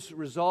issues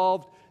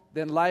resolved,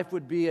 then life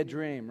would be a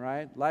dream,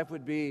 right? Life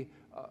would be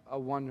a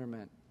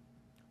wonderment.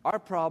 Our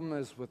problem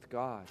is with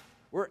God.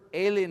 We're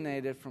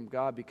alienated from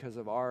God because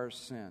of our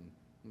sin,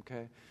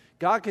 okay?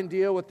 God can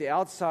deal with the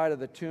outside of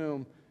the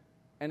tomb,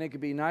 and it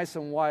can be nice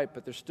and white,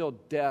 but there's still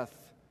death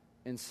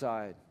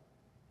inside.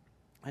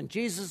 And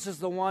Jesus is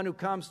the one who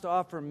comes to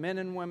offer men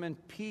and women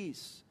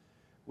peace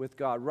with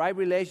God, right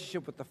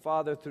relationship with the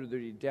Father through the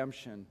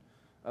redemption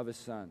of His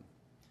Son.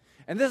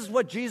 And this is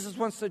what Jesus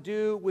wants to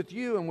do with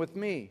you and with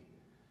me.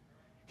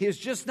 He is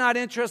just not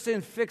interested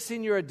in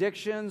fixing your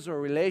addictions or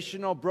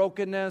relational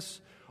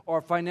brokenness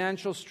or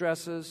financial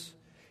stresses.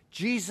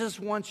 Jesus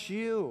wants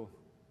you.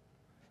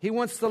 He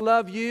wants to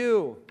love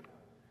you.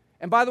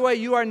 And by the way,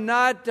 you are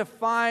not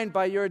defined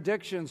by your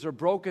addictions or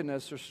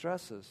brokenness or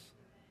stresses.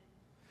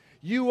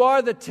 You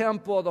are the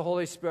temple of the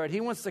Holy Spirit.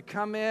 He wants to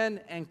come in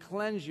and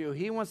cleanse you.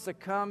 He wants to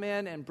come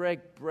in and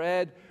break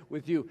bread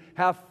with you,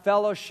 have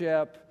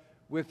fellowship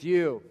with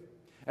you.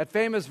 That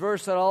famous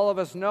verse that all of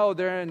us know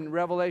there in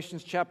Revelation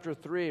chapter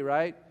 3,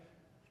 right?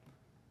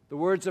 The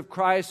words of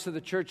Christ to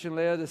the church in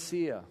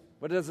Laodicea.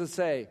 What does it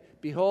say?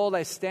 Behold,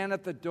 I stand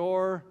at the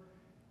door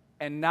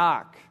and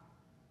knock.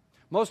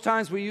 Most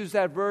times we use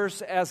that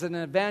verse as an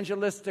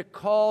evangelistic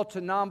call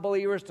to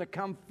non-believers to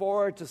come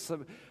forward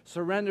to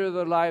surrender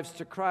their lives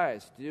to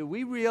Christ. Do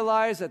we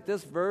realize that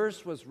this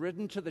verse was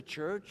written to the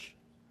church?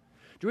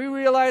 Do we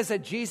realize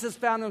that Jesus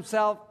found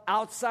himself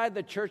outside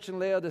the church in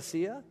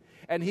Laodicea?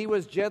 And he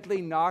was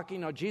gently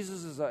knocking. Now,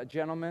 Jesus is a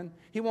gentleman.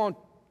 He won't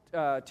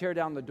tear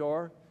down the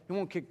door. He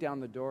won't kick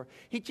down the door.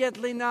 He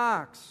gently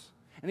knocks.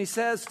 And he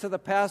says to the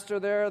pastor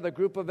there, the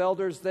group of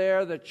elders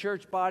there, the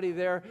church body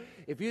there,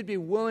 if you'd be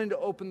willing to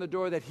open the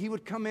door, that he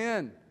would come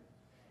in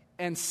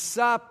and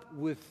sup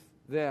with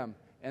them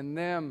and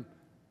them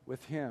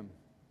with him.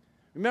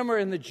 Remember,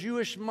 in the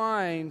Jewish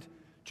mind,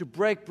 to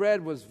break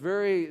bread was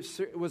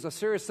a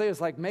serious thing. It's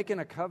like making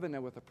a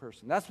covenant with a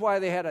person. That's why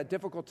they had a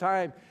difficult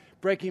time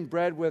breaking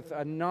bread with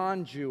a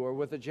non-Jew or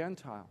with a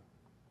Gentile.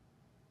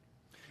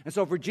 And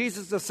so for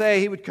Jesus to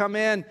say he would come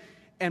in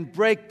and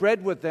break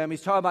bread with them,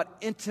 he's talking about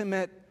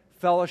intimate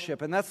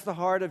fellowship. And that's the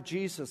heart of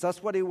Jesus.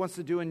 That's what he wants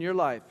to do in your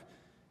life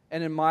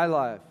and in my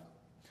life.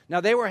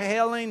 Now, they were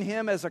hailing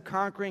him as a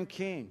conquering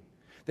king.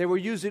 They were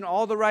using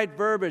all the right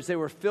verbiage. They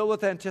were filled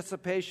with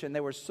anticipation. They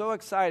were so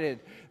excited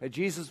that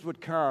Jesus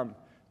would come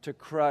to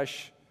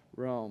crush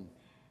Rome.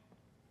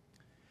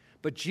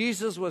 But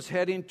Jesus was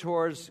heading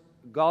towards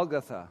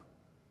Golgotha,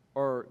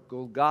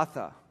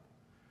 the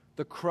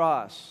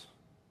cross.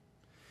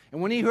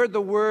 And when he heard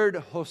the word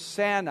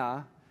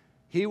Hosanna,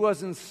 he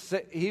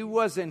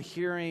wasn't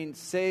hearing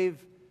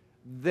save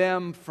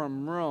them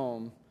from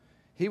Rome.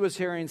 He was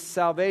hearing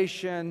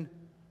salvation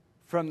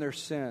from their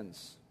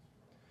sins.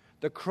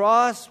 The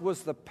cross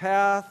was the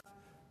path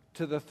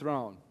to the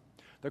throne.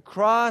 The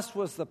cross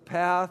was the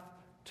path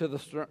to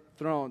the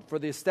throne for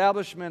the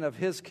establishment of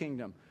his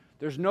kingdom.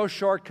 There's no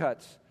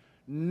shortcuts,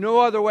 no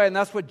other way. And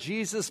that's what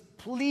Jesus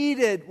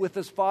pleaded with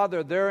his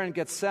Father there in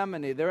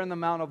Gethsemane, there in the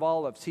Mount of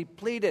Olives. He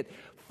pleaded,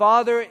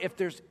 Father, if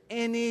there's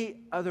any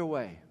other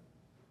way,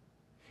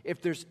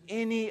 if there's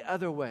any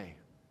other way.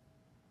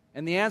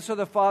 And the answer of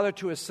the Father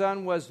to his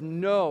Son was,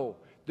 no,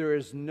 there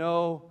is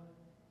no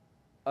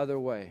other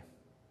way.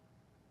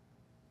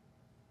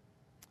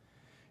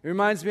 It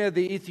reminds me of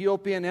the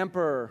Ethiopian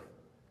emperor,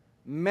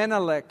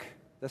 Menelik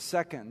II,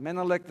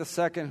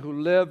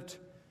 who lived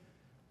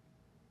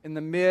in the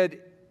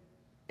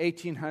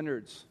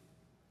mid-1800s.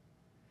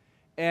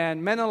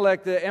 And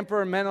Menelik, the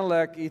Emperor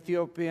Menelik,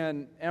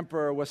 Ethiopian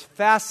emperor, was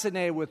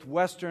fascinated with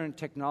Western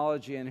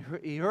technology. And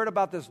he heard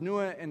about this new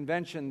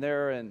invention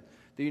there in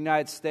the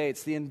United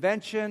States, the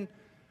invention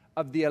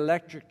of the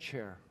electric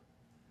chair.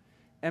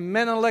 And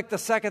Menelik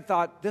II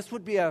thought this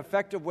would be an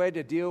effective way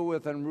to deal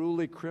with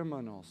unruly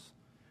criminals.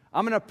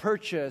 I'm going to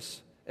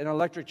purchase an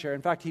electric chair.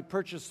 In fact, he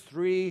purchased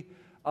 3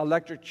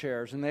 electric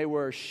chairs, and they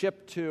were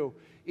shipped to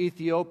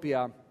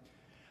Ethiopia.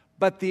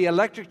 But the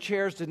electric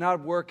chairs did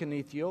not work in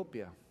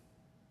Ethiopia.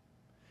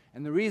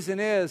 And the reason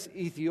is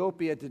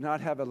Ethiopia did not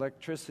have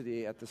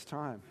electricity at this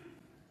time.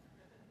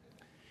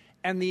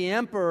 And the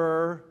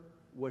emperor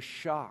was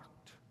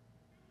shocked.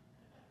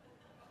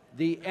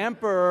 The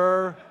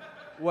emperor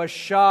was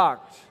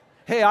shocked.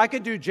 Hey, I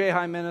could do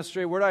J-High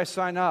ministry. Where do I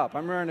sign up?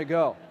 I'm ready to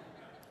go.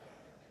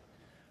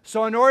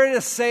 So in order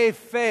to save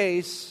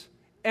face,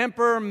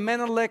 Emperor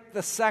Menelik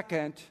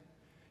II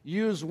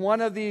used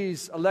one of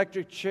these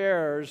electric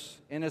chairs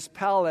in his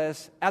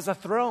palace as a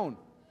throne.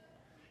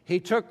 He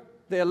took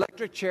the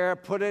electric chair,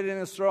 put it in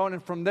his throne,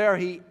 and from there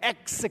he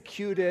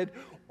executed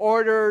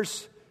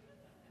orders,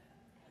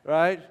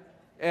 right,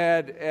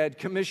 and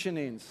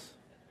commissionings.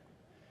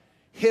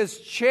 His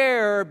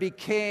chair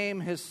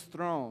became his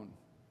throne.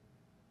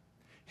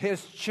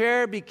 His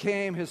chair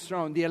became his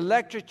throne. The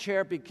electric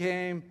chair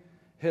became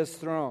his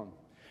throne.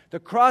 The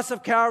cross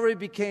of Calvary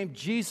became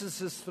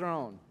Jesus'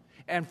 throne.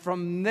 And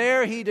from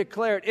there he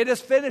declared, it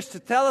is finished,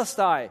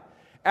 tetelestai.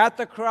 At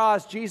the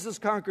cross, Jesus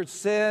conquered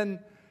sin,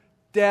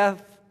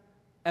 death,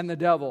 and the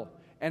devil.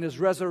 And his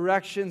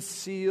resurrection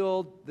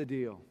sealed the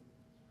deal.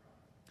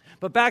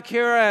 But back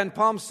here on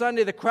Palm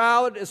Sunday, the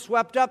crowd is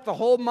swept up. The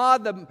whole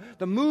mob,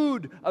 the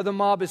mood of the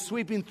mob is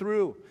sweeping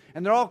through.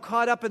 And they're all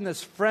caught up in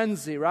this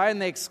frenzy, right?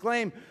 And they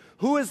exclaim,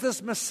 who is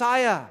this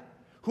Messiah?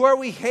 Who are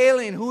we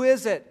hailing? Who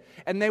is it?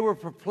 And they were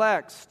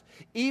perplexed.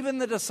 Even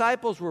the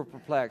disciples were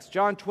perplexed.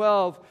 John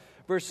 12,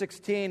 verse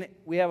 16,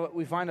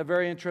 we find a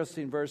very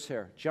interesting verse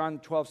here. John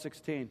 12,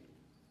 16.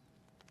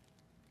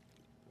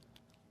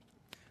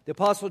 The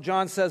Apostle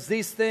John says,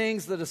 these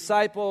things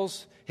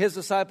his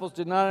disciples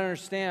did not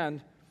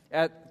understand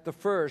at the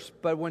first,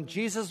 but when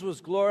Jesus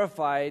was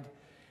glorified,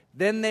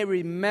 then they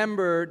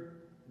remembered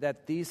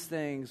that these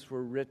things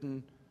were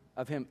written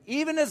of him.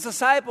 Even his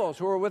disciples,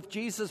 who were with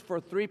Jesus for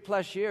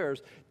 3+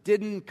 years,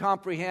 didn't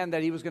comprehend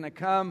that he was going to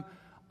come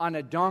on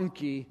a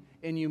donkey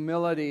in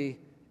humility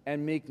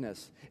and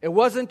meekness. It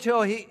wasn't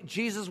until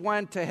Jesus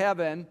went to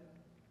heaven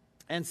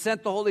and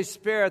sent the Holy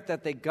Spirit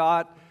that they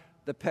got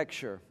the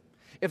picture.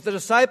 If the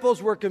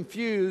disciples were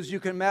confused, you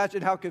can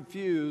imagine how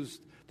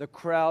confused the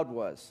crowd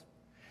was.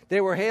 They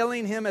were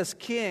hailing him as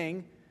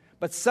king,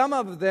 but some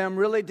of them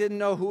really didn't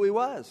know who he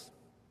was.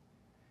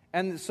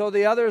 And so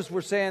the others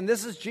were saying,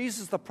 this is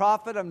Jesus, the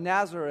prophet of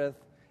Nazareth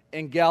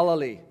in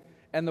Galilee.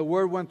 And the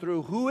word went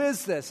through, who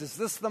is this? Is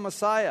this the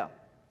Messiah?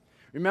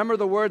 Remember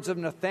the words of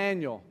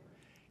Nathanael.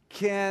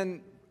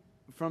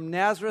 From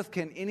Nazareth,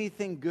 can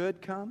anything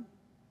good come?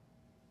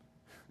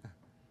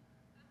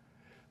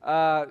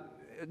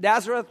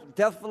 Nazareth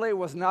definitely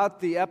was not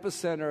the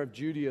epicenter of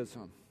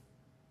Judaism.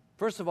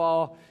 First of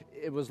all,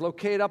 it was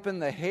located up in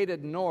the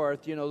hated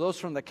north. You know, those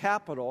from the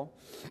capital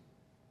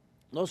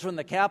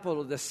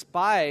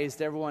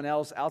despised everyone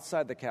else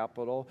outside the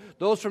capital.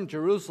 Those from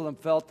Jerusalem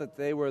felt that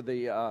they were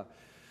the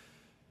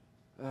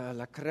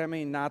la crema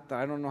innata.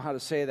 I don't know how to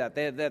say that.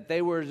 That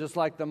they were just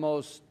like the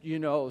most,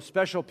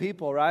 special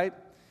people, right?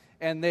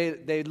 And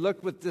they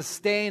looked with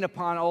disdain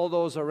upon all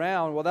those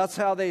around. Well, that's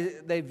how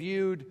they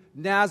viewed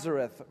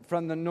Nazareth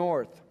from the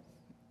north.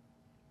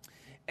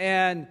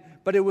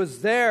 But it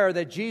was there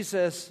that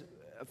Jesus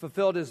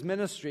fulfilled his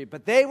ministry.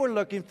 But they were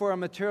looking for a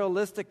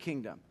materialistic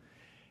kingdom.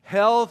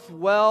 Health,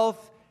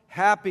 wealth,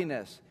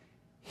 happiness.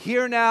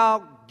 Here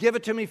now, give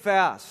it to me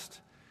fast.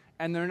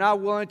 And they're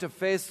not willing to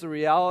face the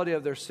reality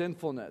of their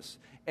sinfulness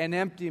and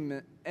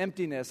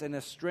emptiness and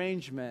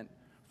estrangement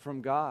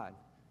from God.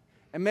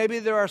 And maybe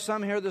there are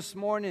some here this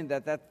morning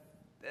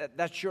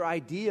that's your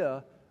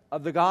idea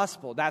of the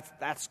gospel.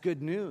 That's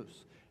good news.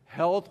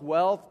 Health,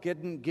 wealth,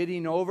 getting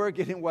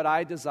what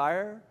I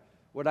desire,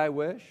 what I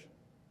wish.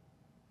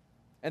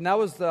 And that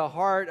was the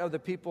heart of the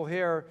people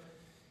here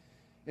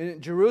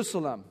in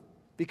Jerusalem,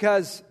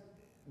 because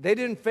they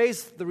didn't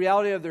face the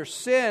reality of their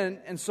sin,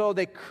 and so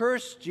they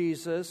cursed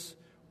Jesus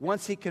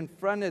once he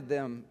confronted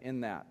them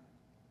in that.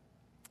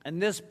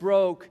 And this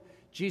broke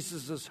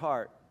Jesus'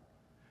 heart.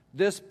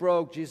 This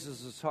broke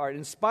Jesus' heart,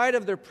 in spite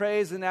of their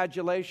praise and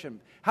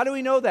adulation. How do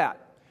we know that?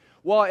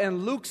 Well,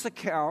 in Luke's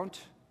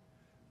account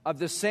of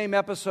the same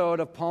episode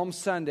of Palm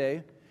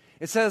Sunday,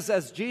 it says,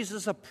 as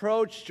Jesus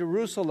approached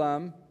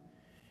Jerusalem,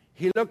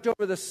 he looked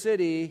over the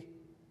city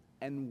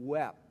and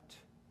wept.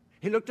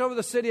 He looked over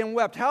the city and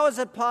wept. How is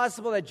it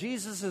possible that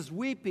Jesus is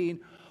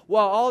weeping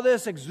while all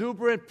this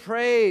exuberant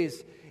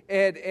praise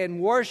and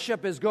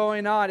worship is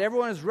going on?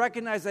 Everyone has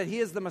recognized that he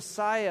is the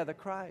Messiah, the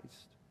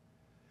Christ.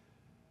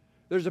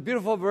 There's a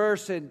beautiful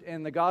verse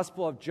in the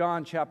Gospel of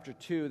John chapter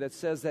 2 that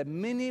says that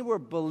many were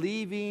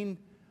believing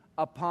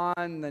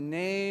upon the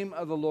name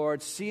of the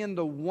Lord, seeing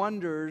the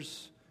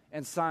wonders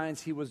and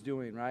signs he was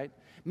doing, right?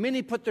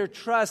 Many put their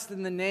trust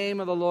in the name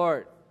of the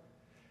Lord.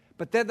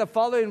 But then the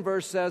following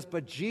verse says,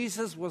 but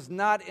Jesus was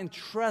not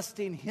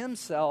entrusting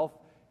himself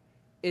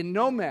in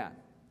no man.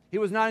 He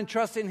was not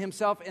entrusting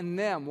himself in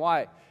them.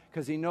 Why?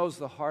 Because he knows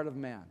the heart of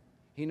man.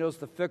 He knows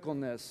the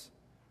fickleness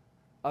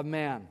of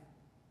man.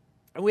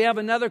 And we have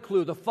another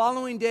clue. The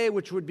following day,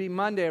 which would be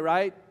Monday,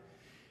 right?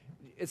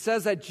 It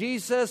says that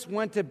Jesus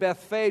went to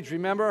Bethphage.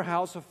 Remember,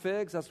 house of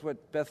figs? That's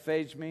what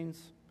Bethphage means.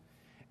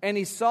 And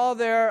he saw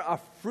there a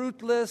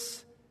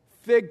fruitless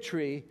fig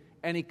tree,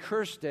 and he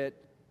cursed it,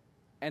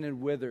 and it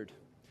withered.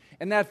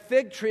 And that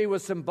fig tree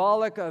was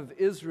symbolic of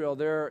Israel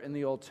there in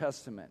the Old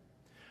Testament.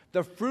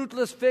 The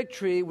fruitless fig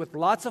tree with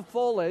lots of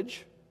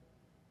foliage,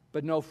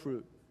 but no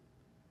fruit.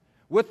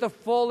 With the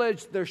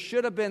foliage, there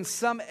should have been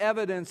some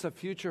evidence of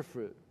future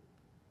fruit.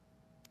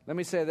 Let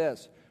me say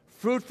this.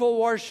 Fruitful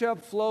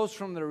worship flows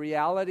from the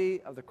reality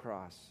of the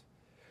cross.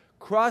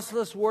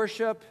 Crossless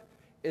worship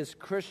is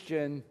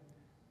Christian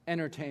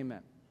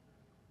entertainment.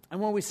 And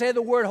when we say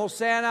the word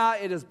Hosanna,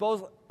 it is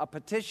both a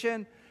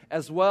petition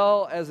as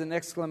well as an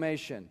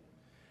exclamation.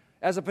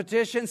 As a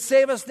petition,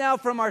 save us now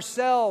from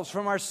ourselves,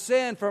 from our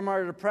sin, from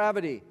our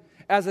depravity.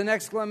 As an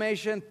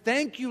exclamation,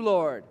 thank you,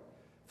 Lord,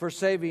 for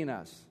saving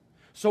us.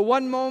 So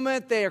one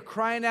moment they are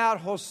crying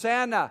out,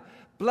 Hosanna,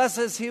 blessed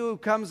is he who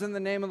comes in the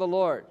name of the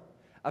Lord.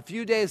 A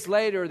few days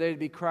later, they'd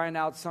be crying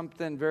out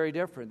something very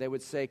different. They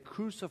would say,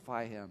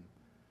 crucify him.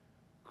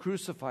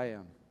 Crucify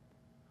him.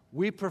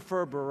 We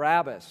prefer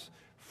Barabbas.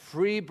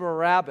 Free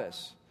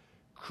Barabbas.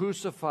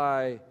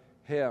 Crucify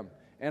him.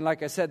 And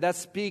like I said, that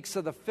speaks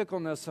of the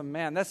fickleness of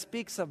man. That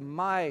speaks of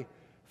my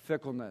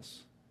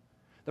fickleness.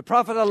 The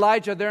prophet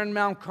Elijah there in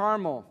Mount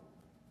Carmel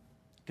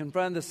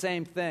confronted the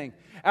same thing.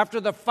 After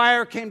the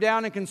fire came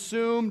down and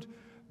consumed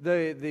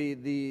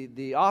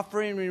the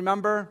offering,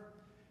 remember?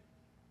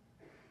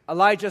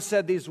 Elijah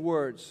said these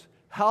words,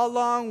 how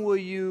long will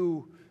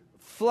you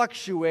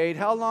fluctuate?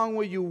 How long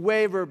will you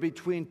waver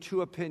between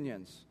two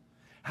opinions?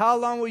 How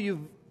long will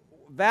you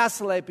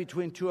vacillate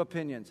between two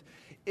opinions.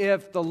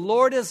 If the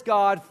Lord is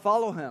God,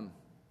 follow him.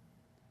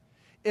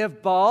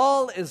 If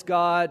Baal is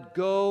God,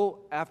 go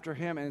after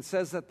him. And it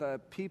says that the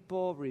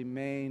people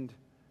remained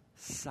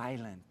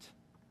silent.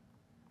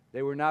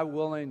 They were not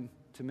willing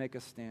to make a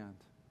stand.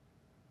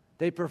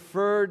 They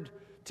preferred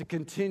to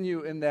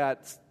continue in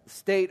that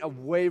state of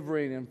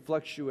wavering and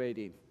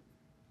fluctuating.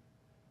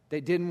 They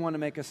didn't want to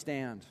make a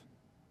stand.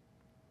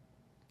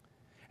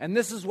 And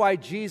this is why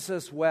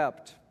Jesus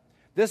wept.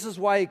 This is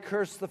why he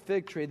cursed the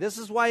fig tree. This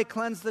is why he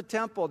cleansed the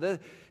temple.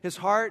 His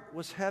heart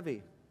was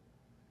heavy.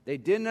 They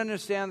didn't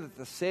understand that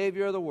the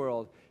Savior of the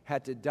world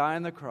had to die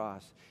on the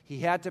cross. He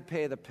had to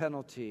pay the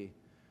penalty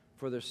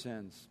for their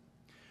sins.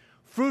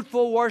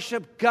 Fruitful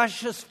worship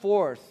gushes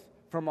forth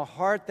from a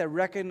heart that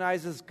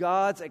recognizes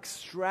God's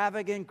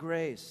extravagant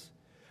grace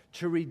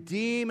to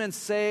redeem and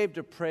save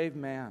depraved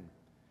man.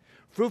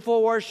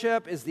 Fruitful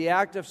worship is the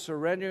act of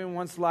surrendering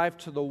one's life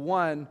to the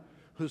one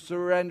who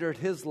surrendered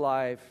his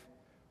life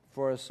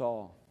for us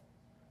all.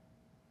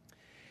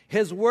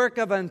 His work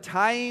of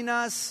untying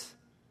us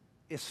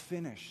is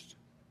finished.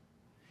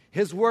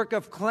 His work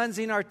of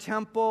cleansing our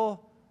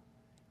temple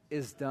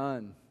is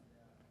done.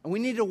 And we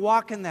need to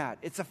walk in that.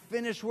 It's a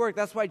finished work.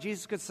 That's why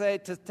Jesus could say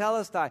to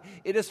Telestai,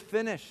 it is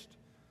finished.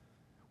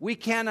 We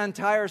can't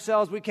untie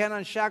ourselves. We can't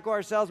unshackle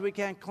ourselves. We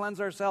can't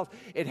cleanse ourselves.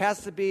 It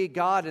has to be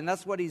God, and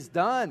that's what he's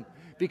done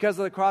because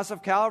of the cross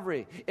of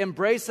Calvary.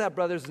 Embrace that,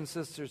 brothers and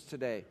sisters,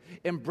 today.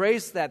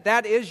 Embrace that.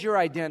 That is your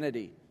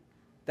identity.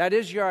 That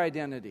is your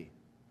identity.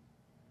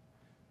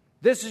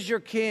 This is your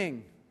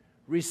King.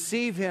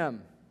 Receive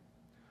him.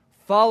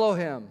 Follow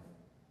him.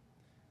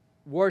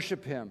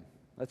 Worship him.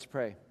 Let's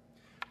pray.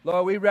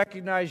 Lord, we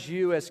recognize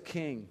you as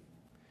King.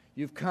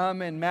 You've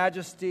come in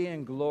majesty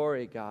and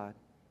glory, God.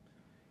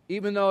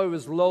 Even though it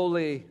was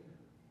lowly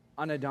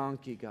on a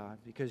donkey, God,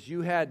 because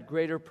you had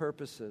greater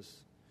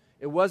purposes.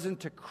 It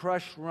wasn't to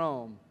crush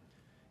Rome.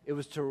 It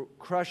was to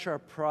crush our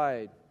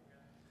pride.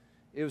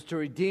 It was to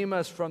redeem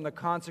us from the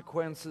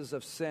consequences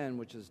of sin,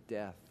 which is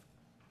death.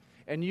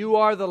 And you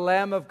are the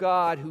Lamb of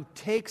God who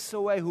takes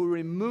away, who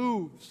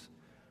removes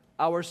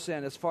our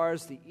sin as far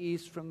as the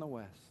east from the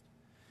west.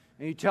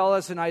 And you tell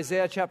us in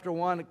Isaiah chapter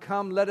 1,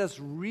 come, let us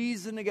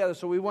reason together.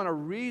 So we want to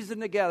reason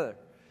together,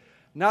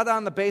 not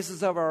on the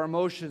basis of our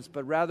emotions,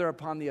 but rather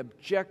upon the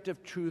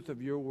objective truth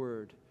of your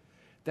word,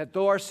 that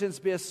though our sins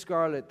be as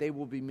scarlet, they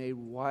will be made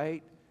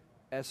white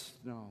as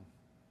snow.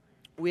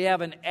 We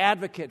have an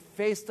advocate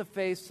face to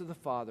face to the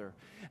Father.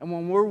 And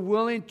when we're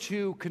willing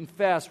to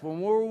confess,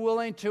 when we're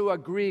willing to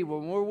agree,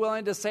 when we're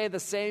willing to say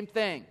the same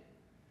thing,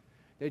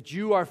 that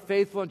you are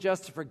faithful and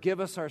just to forgive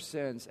us our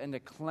sins and to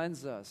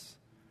cleanse us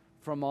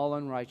from all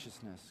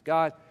unrighteousness.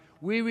 God,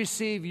 we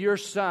receive your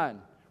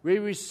Son. We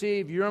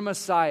receive your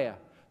Messiah,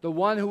 the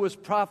one who was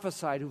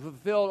prophesied, who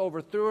fulfilled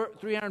over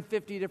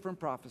 350 different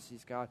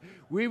prophecies, God.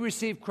 We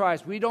receive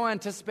Christ. We don't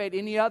anticipate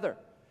any other.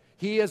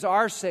 He is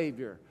our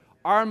Savior,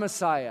 our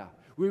Messiah.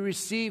 We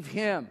receive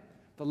him,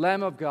 the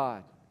Lamb of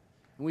God.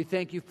 And we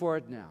thank you for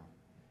it now.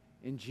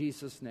 In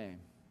Jesus' name,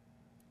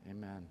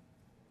 amen.